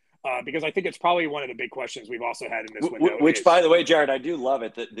you, because I think it's probably one of the big questions we've also had in this window. Which, by the way, Jared, I do love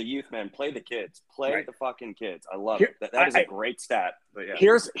it. The youth, man, play the kids. Play the fucking kids. I love it. That is a great stat. But yeah.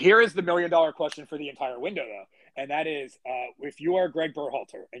 Here is the $1 million question for the entire window, though. And that is, if you are Greg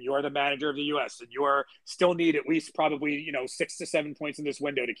Berhalter and you are the manager of the U.S. and you are still need at least probably 6 to 7 points in this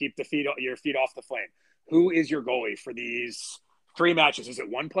window to keep your feet off the flame, who is your goalie for these 3 matches? Is it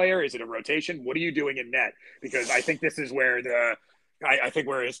one player? Is it a rotation? What are you doing in net? Because I think this is where I think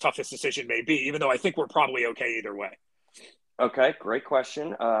we're his toughest decision may be, even though I think we're probably okay either way. Okay, great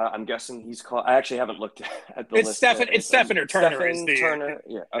question. I'm guessing he's called. I actually haven't looked at the It's list. Stephen. It's Stephen or Turner Stephen is the Turner.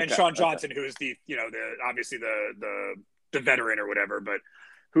 Yeah, okay, and Sean Johnson, who is the obviously the veteran or whatever. But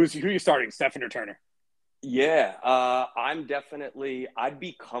who are you starting, Stephen or Turner? Yeah, I'd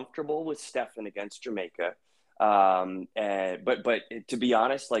be comfortable with Stephen against Jamaica. But to be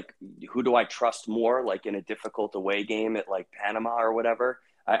honest, like, who do I trust more? Like in a difficult away game at like Panama or whatever.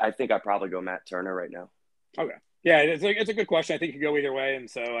 I think I'd probably go Matt Turner right now. Okay. Yeah, it's a good question. I think you could go either way, and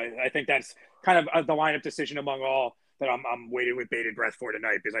so I think that's kind of the lineup decision among all that I'm waiting with bated breath for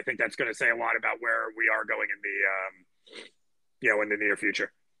tonight, because I think that's going to say a lot about where we are going in the in the near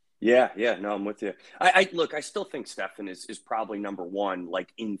future. Yeah, no, I'm with you. I look, I still think Stefan is probably number one,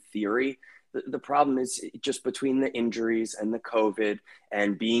 like in theory. The problem is just between the injuries and the COVID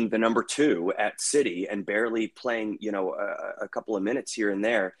and being the number two at City and barely playing, a couple of minutes here and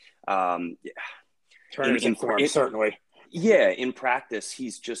there. Turner's in form, certainly. Yeah, in practice,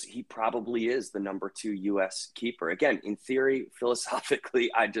 he probably is the number two U.S. keeper. Again, in theory,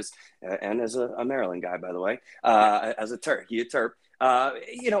 philosophically, and as a Maryland guy, by the way, as a Terp,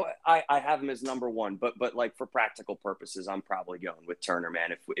 I have him as number one, but like for practical purposes, I'm probably going with Turner, man.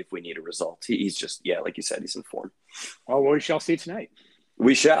 If we need a result, he's just, like you said, he's in form. Oh, well, we shall see tonight.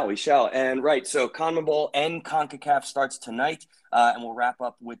 We shall. And right, so CONMEBOL and CONCACAF starts tonight, and we'll wrap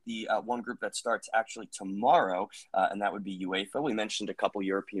up with the one group that starts actually tomorrow, and that would be UEFA. We mentioned a couple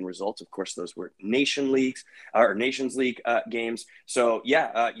European results. Of course, those were Nations League games. So,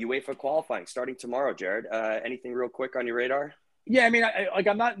 UEFA qualifying starting tomorrow, Jared. Anything real quick on your radar? Yeah, I mean,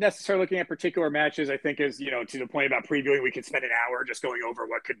 I'm not necessarily looking at particular matches. I think to the point about previewing, we could spend an hour just going over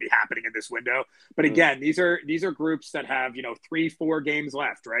what could be happening in this window. But again, these are groups that have 3-4 games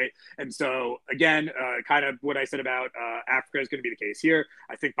left, right? And so again, kind of what I said about Africa is going to be the case here.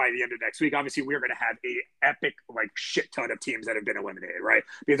 I think by the end of next week, obviously, we're going to have a epic shit ton of teams that have been eliminated, right?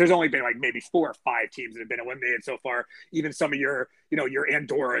 Because there's only been maybe 4 or 5 teams that have been eliminated so far. Even some of your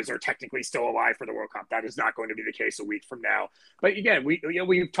Andorras are technically still alive for the World Cup. That is not going to be the case a week from now. But again,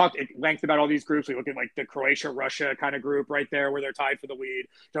 we've talked at length about all these groups. We look at the Croatia-Russia kind of group right there where they're tied for the lead.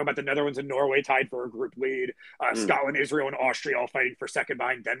 Talking about the Netherlands and Norway tied for a group lead. Scotland, Israel, and Austria all fighting for second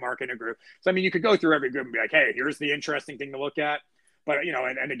behind Denmark in a group. So, I mean, you could go through every group and be like, hey, here's the interesting thing to look at. But,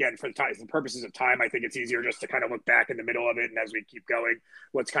 and again, for the purposes of time, I think it's easier just to kind of look back in the middle of it. And as we keep going,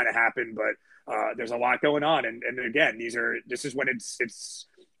 what's kind of happened. But there's a lot going on. And again, this is when it's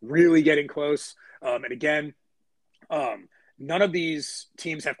really getting close. And again, none of these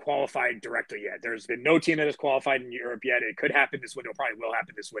teams have qualified directly yet. There's been no team that has qualified in Europe yet. It could happen this window, probably will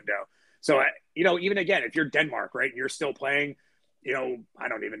happen this window. So, even again, if you're Denmark, right, you're still playing, I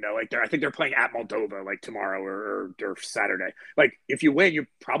don't even know. I think they're playing at Moldova tomorrow or Saturday. If you win, you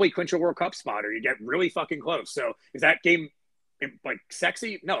probably clinch a World Cup spot or you get really fucking close. So is that game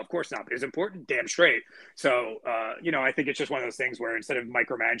sexy? No, of course not. But it's important, damn straight. So, I think it's just one of those things where instead of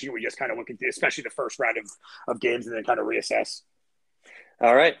micromanaging, we just kind of look at especially the first round of games and then kind of reassess.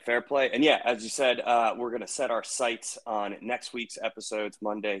 All right, fair play. And yeah, as you said, we're going to set our sights on next week's episodes,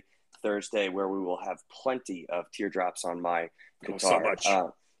 Monday, Thursday, where we will have plenty of teardrops on my guitar. So much.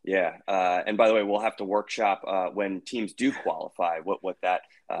 And by the way, we'll have to workshop when teams do qualify what that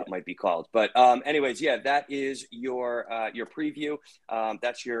might be called. But anyways, that is your preview.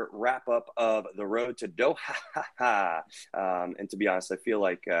 That's your wrap up of the road to Doha. And to be honest, I feel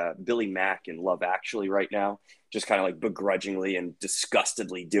like Billy Mack in Love Actually right now, just kind of begrudgingly and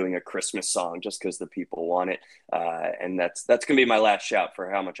disgustedly doing a Christmas song just because the people want it. And that's going to be my last shout for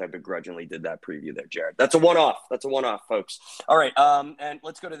how much I begrudgingly did that preview there, Jared. That's a one-off, folks. All right, and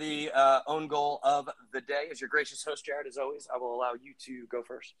let's go to the own goal of the day. As your gracious host, Jared, as always, I will allow you to go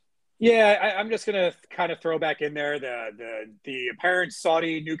first. Yeah, I'm just going to kind of throw back in there the apparent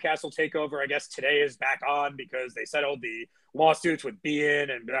Saudi Newcastle takeover. I guess today is back on because they settled the lawsuits with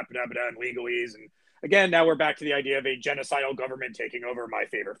beIN and and legalese. And again, now we're back to the idea of a genocidal government taking over my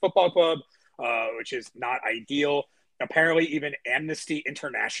favorite football club, which is not ideal. Apparently, even Amnesty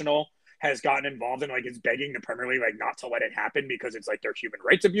International has gotten involved and is begging the Premier League not to let it happen because it's they're human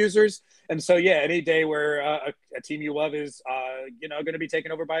rights abusers. And so any day where a team you love is going to be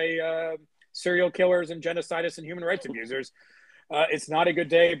taken over by serial killers and genocidists and human rights abusers, it's not a good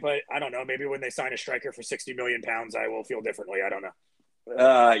day. But I don't know, maybe when they sign a striker for £60 million, I will feel differently. I don't know.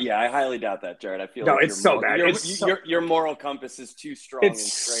 I highly doubt that, Jared. I feel it's so bad. Your moral compass is too strong.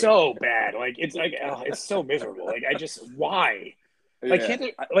 It's so bad. It's so miserable. Why? Can't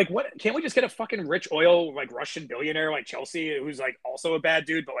they, what? Can't we just get a fucking rich oil Russian billionaire like Chelsea, who's also a bad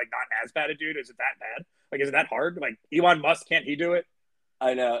dude, but not as bad a dude? Is it that bad? Like, is it that hard? Like, Elon Musk, can't he do it?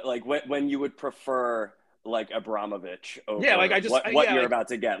 I know, like when you would prefer like Abramovich Yeah, like over I just what yeah, you're like about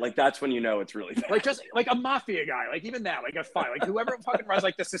to get. Like that's when you know it's really bad. like just like a mafia guy, like even that, like a fine, like whoever fucking runs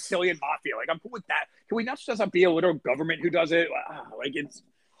like the Sicilian mafia, like I'm cool with that. Can we not just be a literal government who does it? Like it's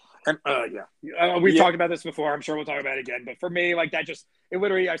and we've Yeah, talked about this before. I'm sure we'll talk about it again. But for me, like that just it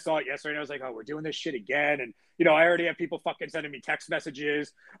literally I saw it yesterday and I was like, oh, we're doing this shit again. And I already have people fucking sending me text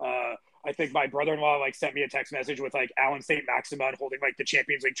messages. I think my brother-in-law like sent me a text message with like Alan St. Maximin holding like the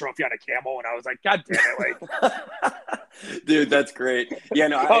Champions League trophy on a camel, and I was like, God damn it, like dude, that's great. Yeah,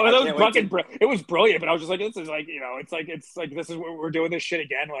 no, oh, I that can't was wait to. fucking it was brilliant. But I was just like, this is like it's like this is what we're doing this shit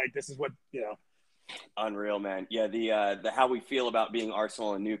again. Like this is what. Unreal, man. Yeah, the how we feel about being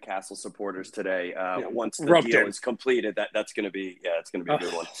Arsenal and Newcastle supporters today. Once the Roped deal in. is completed, that's gonna be it's gonna be a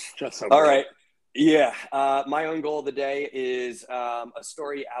good one. Just so All right. Yeah. My own goal of the day is a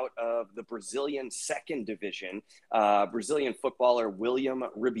story out of the Brazilian second division. Brazilian footballer William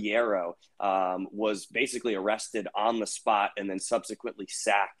Ribeiro was basically arrested on the spot and then subsequently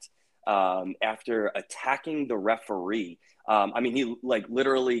sacked after attacking the referee. I mean, he like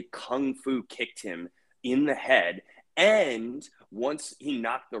literally kung fu kicked him in the head. And once he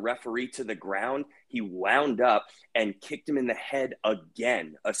knocked the referee to the ground, he wound up and kicked him in the head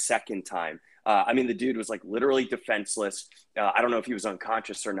again a second time. I mean, the dude was like literally defenseless. I don't know if he was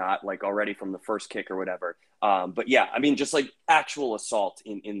unconscious or not, like already from the first kick or whatever. But yeah, I mean, just like actual assault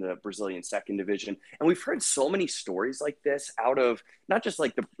in the Brazilian second division. And we've heard so many stories like this out of not just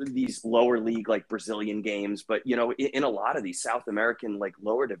like these lower league, like Brazilian games, but, in a lot of these South American, like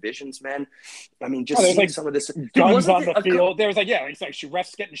lower divisions, man. I mean, just seeing like some of this. guns on the field. There's like, it's like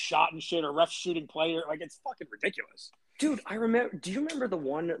refs getting shot and shit or refs shooting player. Like, it's fucking ridiculous. Dude, I remember. Do you remember the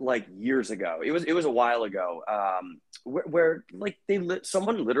one like years ago? It was a while ago. Where like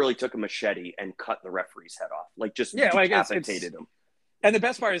someone literally took a machete and cut the referee's head off, like just decapitated him. And the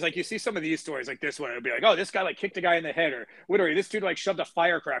best part is like you see some of these stories like this one, it'll be like, oh, this guy like kicked a guy in the head, or literally this dude like shoved a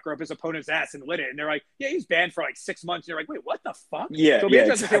firecracker up his opponent's ass and lit it, and they're like, yeah, he's banned for like 6 months. And you're like, wait, what the fuck? Yeah, so it'll be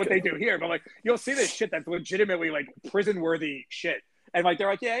interesting to see what they do here, but like you'll see this shit that's legitimately like prison worthy shit. And like they're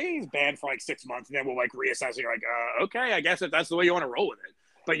like, yeah, he's banned for like 6 months, and then we'll like reassess. And you're like, okay, I guess if that's the way you want to roll with it.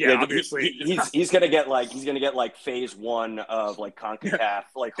 But yeah, obviously he's gonna get like phase 1 of like CONCACAF,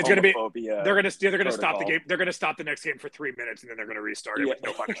 like it's homophobia. Gonna be they're gonna stop the game. They're gonna stop the next game for 3 minutes, and then they're gonna restart it with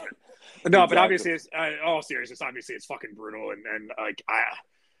no punishment. No, exactly. But obviously, it's all seriousness. Obviously, it's fucking brutal, and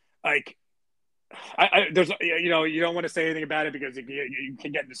there's you don't want to say anything about it because you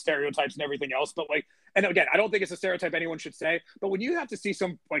can get into stereotypes and everything else, but like, and again, I don't think it's a stereotype anyone should say, but when you have to see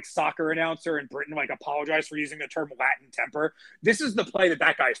some like soccer announcer in Britain like apologize for using the term Latin temper, this is the play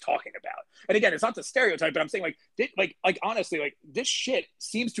that guy is talking about. And again, it's not the stereotype, but I'm saying like honestly, like this shit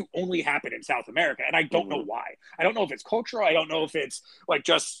seems to only happen in South America, and I don't know why. I don't know if it's cultural. I don't know if it's like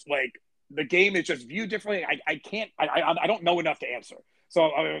just like the game is just viewed differently. I don't know enough to answer. So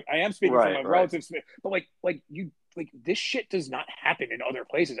I am speaking from a relative, but like this shit does not happen in other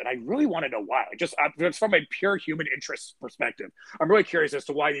places, and I really want to know why. Like just from a pure human interest perspective, I'm really curious as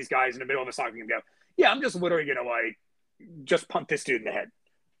to why these guys in the middle of a soccer game go, yeah, I'm just literally gonna like just punt this dude in the head.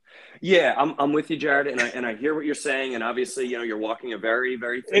 Yeah, I'm with you, Jared, and I hear what you're saying, and obviously, you're walking a very,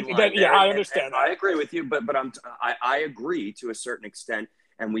 very thin line. Yeah, I understand. I agree with you, but I agree to a certain extent.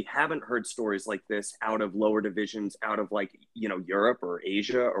 And we haven't heard stories like this out of lower divisions, out of like, Europe or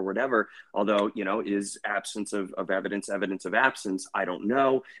Asia or whatever, although, is absence of evidence of absence. I don't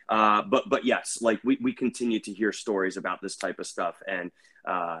know. But yes, like we continue to hear stories about this type of stuff. And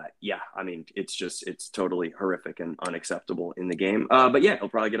yeah, I mean, it's totally horrific and unacceptable in the game. But yeah, he'll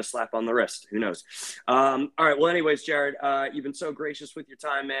probably get a slap on the wrist. Who knows? All right. Well, anyways, Jared, you've been so gracious with your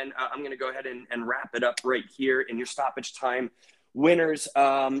time, man. I'm going to go ahead and wrap it up right here in your stoppage time. Winners.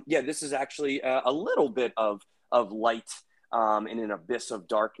 This is actually a little bit of light in an abyss of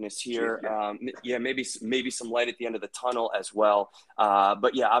darkness here. Maybe some light at the end of the tunnel as well.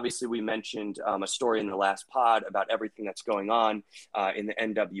 But yeah, obviously we mentioned a story in the last pod about everything that's going on in the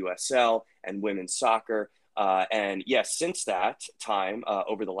NWSL and women's soccer. And yes, since that time,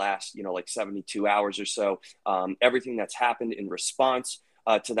 over the last, 72 hours or so, everything that's happened in response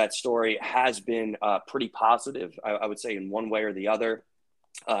to that story has been pretty positive, I would say, in one way or the other.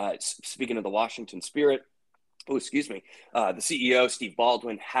 Speaking of the Washington Spirit, the CEO, Steve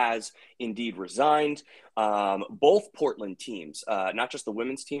Baldwin, has indeed resigned. Both Portland teams, not just the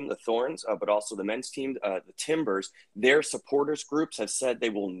women's team, the Thorns, but also the men's team, the Timbers, their supporters groups have said they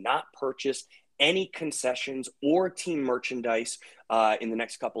will not purchase any concessions or team merchandise in the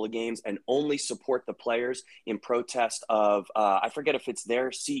next couple of games and only support the players in protest of, I forget if it's their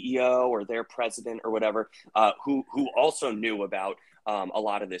CEO or their president or whatever, who also knew about a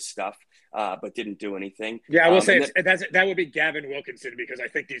lot of this stuff, but didn't do anything. Yeah, I will say that would be Gavin Wilkinson, because I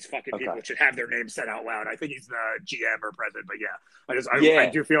think these fucking people should have their names said out loud. I think he's the GM or president, but I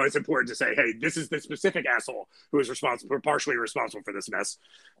do feel it's important to say, hey, this is the specific asshole who is partially responsible for this mess.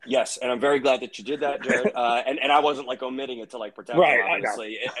 Yes, and I'm very glad that you did that, Jared. And I wasn't like omitting it to like protect him,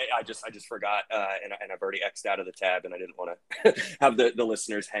 obviously. I just forgot, and I've already X'd out of the tab, and I didn't want to have the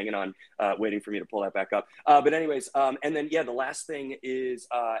listeners hanging on, waiting for me to pull that back up. But anyways, and then the last thing is,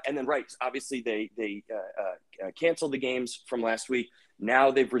 and then obviously they canceled the games from last week.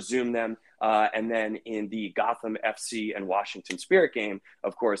 Now they've resumed them. And then in the Gotham FC and Washington Spirit game,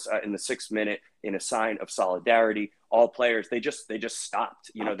 of course, in the 6th minute, in a sign of solidarity, all players, they just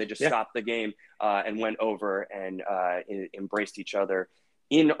stopped, they just stopped the game and went over and embraced each other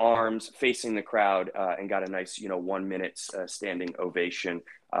in arms, facing the crowd, and got a nice, 1 minute standing ovation.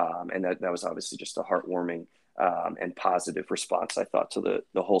 And that was obviously just a heartwarming and positive response, I thought, to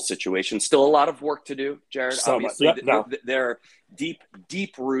the whole situation. Still a lot of work to do, Jared. So obviously, there are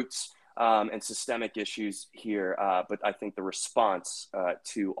deep roots and systemic issues here, but I think the response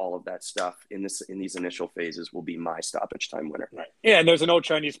to all of that stuff in these initial phases will be my stoppage time winner. Right. Yeah, and there's an old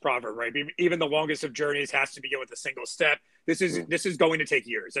Chinese proverb, right? Even the longest of journeys has to begin with a single step. This is going to take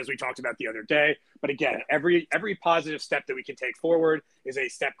years, as we talked about the other day. But again, every positive step that we can take forward is a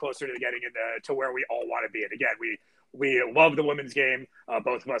step closer to getting to where we all want to be. And again, we love the women's game,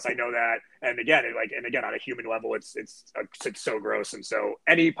 both of us. I know that, and again, on a human level, it's so gross. And so,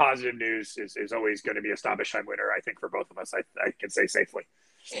 any positive news is always going to be a stoppage time winner. I think for both of us, I can say safely.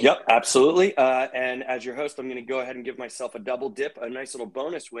 Yep, absolutely. And as your host, I'm going to go ahead and give myself a double dip, a nice little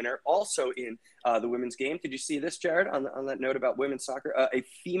bonus winner, also in the women's game. Did you see this, Jared? On that note about women's soccer, a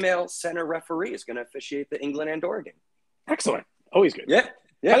female center referee is going to officiate the England-Andorra game. Excellent, always good. Yeah.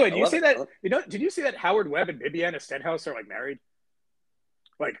 By the way, did you see that? Did you see that Howard Webb and Bibiana Stenhouse are like married?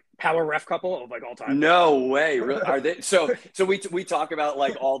 Like power ref couple of like all time. No way. Really? Are they? So we talk about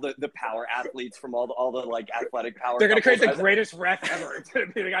like all the power athletes from all the like athletic power. They're gonna create the greatest ref ever.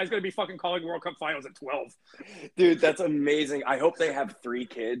 The guy's gonna be fucking calling World Cup finals at 12. Dude, that's amazing. I hope they have 3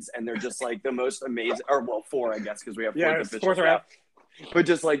 kids and they're just like the most amazing, or 4, I guess, because we have 4th round. But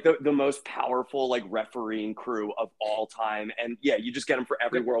just like the most powerful like refereeing crew of all time, and you just get them for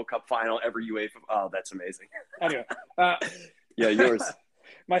every World Cup final, every UEFA. Oh, that's amazing. Anyway, yours.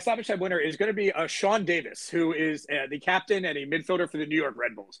 My stoppage time winner is going to be Sean Davis, who is the captain and a midfielder for the New York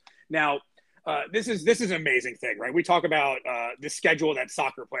Red Bulls. Now, this is an amazing thing, right? We talk about the schedule that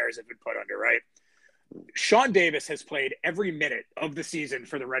soccer players have been put under, right? Sean Davis has played every minute of the season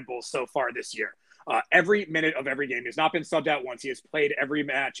for the Red Bulls so far this year. Every minute of every game. He's not been subbed out once. He has played every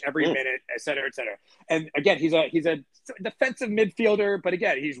match, every minute, et cetera, et cetera. And again, he's a defensive midfielder, but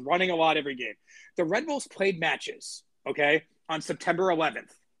again, he's running a lot every game. The Red Bulls played matches, okay, on September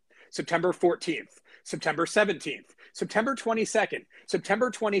 11th, September 14th, September 17th, September 22nd,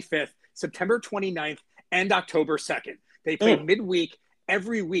 September 25th, September 29th, and October 2nd. They played midweek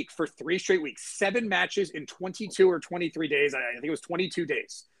every week for 3 straight weeks, 7 matches in 22 or 23 days. I think it was 22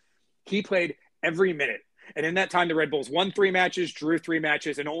 days. He played every minute. And in that time, the Red Bulls won 3 matches, drew 3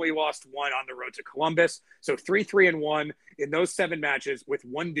 matches, and only lost 1 on the road to Columbus. So 3-3-1 in those 7 matches with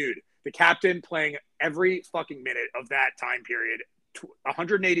one dude, the captain, playing every fucking minute of that time period,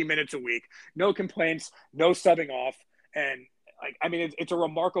 180 minutes a week, no complaints, no subbing off. And it's a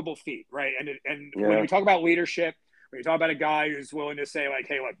remarkable feat, right? And when we talk about leadership, when you talk about a guy who's willing to say like,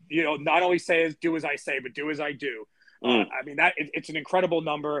 hey, look, not only do as I say, but do as I do. It's an incredible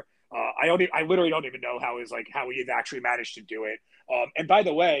number. I literally don't even know how he's actually managed to do it. And by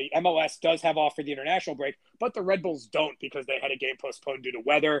the way, MLS does have off for the international break, but the Red Bulls don't, because they had a game postponed due to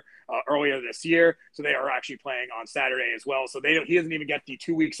weather earlier this year. So they are actually playing on Saturday as well. So he doesn't even get the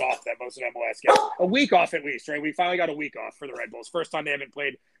 2 weeks off that most of MLS get. A week off at least, right? We finally got a week off for the Red Bulls. First time they haven't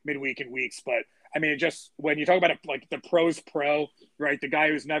played midweek in weeks. But just when you talk about like the pros pro, right? The guy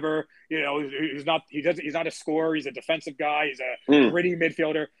who's never, he's not a scorer. He's a defensive guy. He's a gritty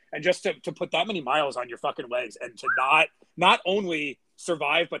midfielder. And just to put that many miles on your fucking legs and to not only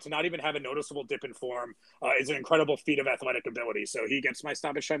survive, but to not even have a noticeable dip in form is an incredible feat of athletic ability. So he gets my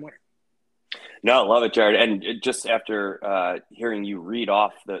stoppage time winner. No, love it, Jared. And just after hearing you read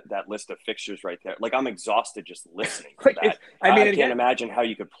off that list of fixtures right there, like I'm exhausted just listening to that. I can't imagine how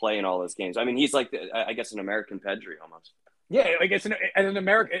you could play in all those games. He's like, I guess, an American Pedri almost. Yeah, like as an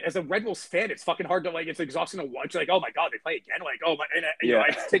American, as a Red Bulls fan, it's fucking hard to like. It's exhausting to watch. Like, oh my god, they play again. Like, oh my, and you know, Yeah.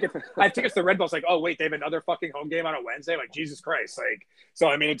 I have tickets to Red Bulls. Like, oh wait, they have another fucking home game on a Wednesday. Like, Jesus Christ. Like, so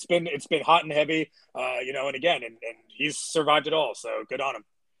I mean, it's been hot and heavy. You know, and again, and he's survived it all. So good on him.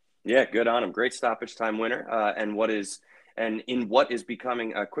 Yeah, good on him. Great stoppage time winner. And in what is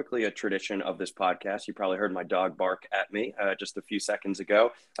becoming quickly a tradition of this podcast, you probably heard my dog bark at me just a few seconds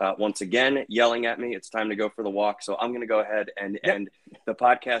ago. Once again, yelling at me. It's time to go for the walk. So I'm going to go ahead and end the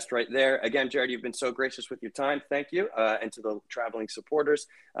podcast right there. Again, Jared, you've been so gracious with your time. Thank you. And to the traveling supporters,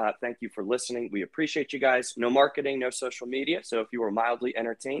 thank you for listening. We appreciate you guys. No marketing, no social media. So if you were mildly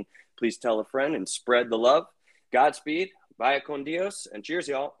entertained, please tell a friend and spread the love. Godspeed. Vaya con Dios. And cheers,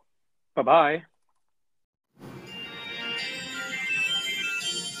 y'all. Bye-bye.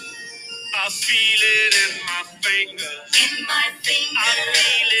 I feel it in my fingers. In my fingers. I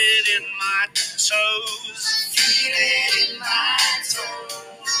feel it in my toes. Feel it in my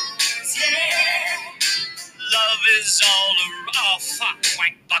toes. Yeah. Love is all around. Oh, fuck.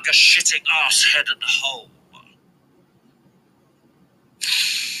 Wank like a shitting ass head and hole.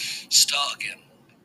 Start again.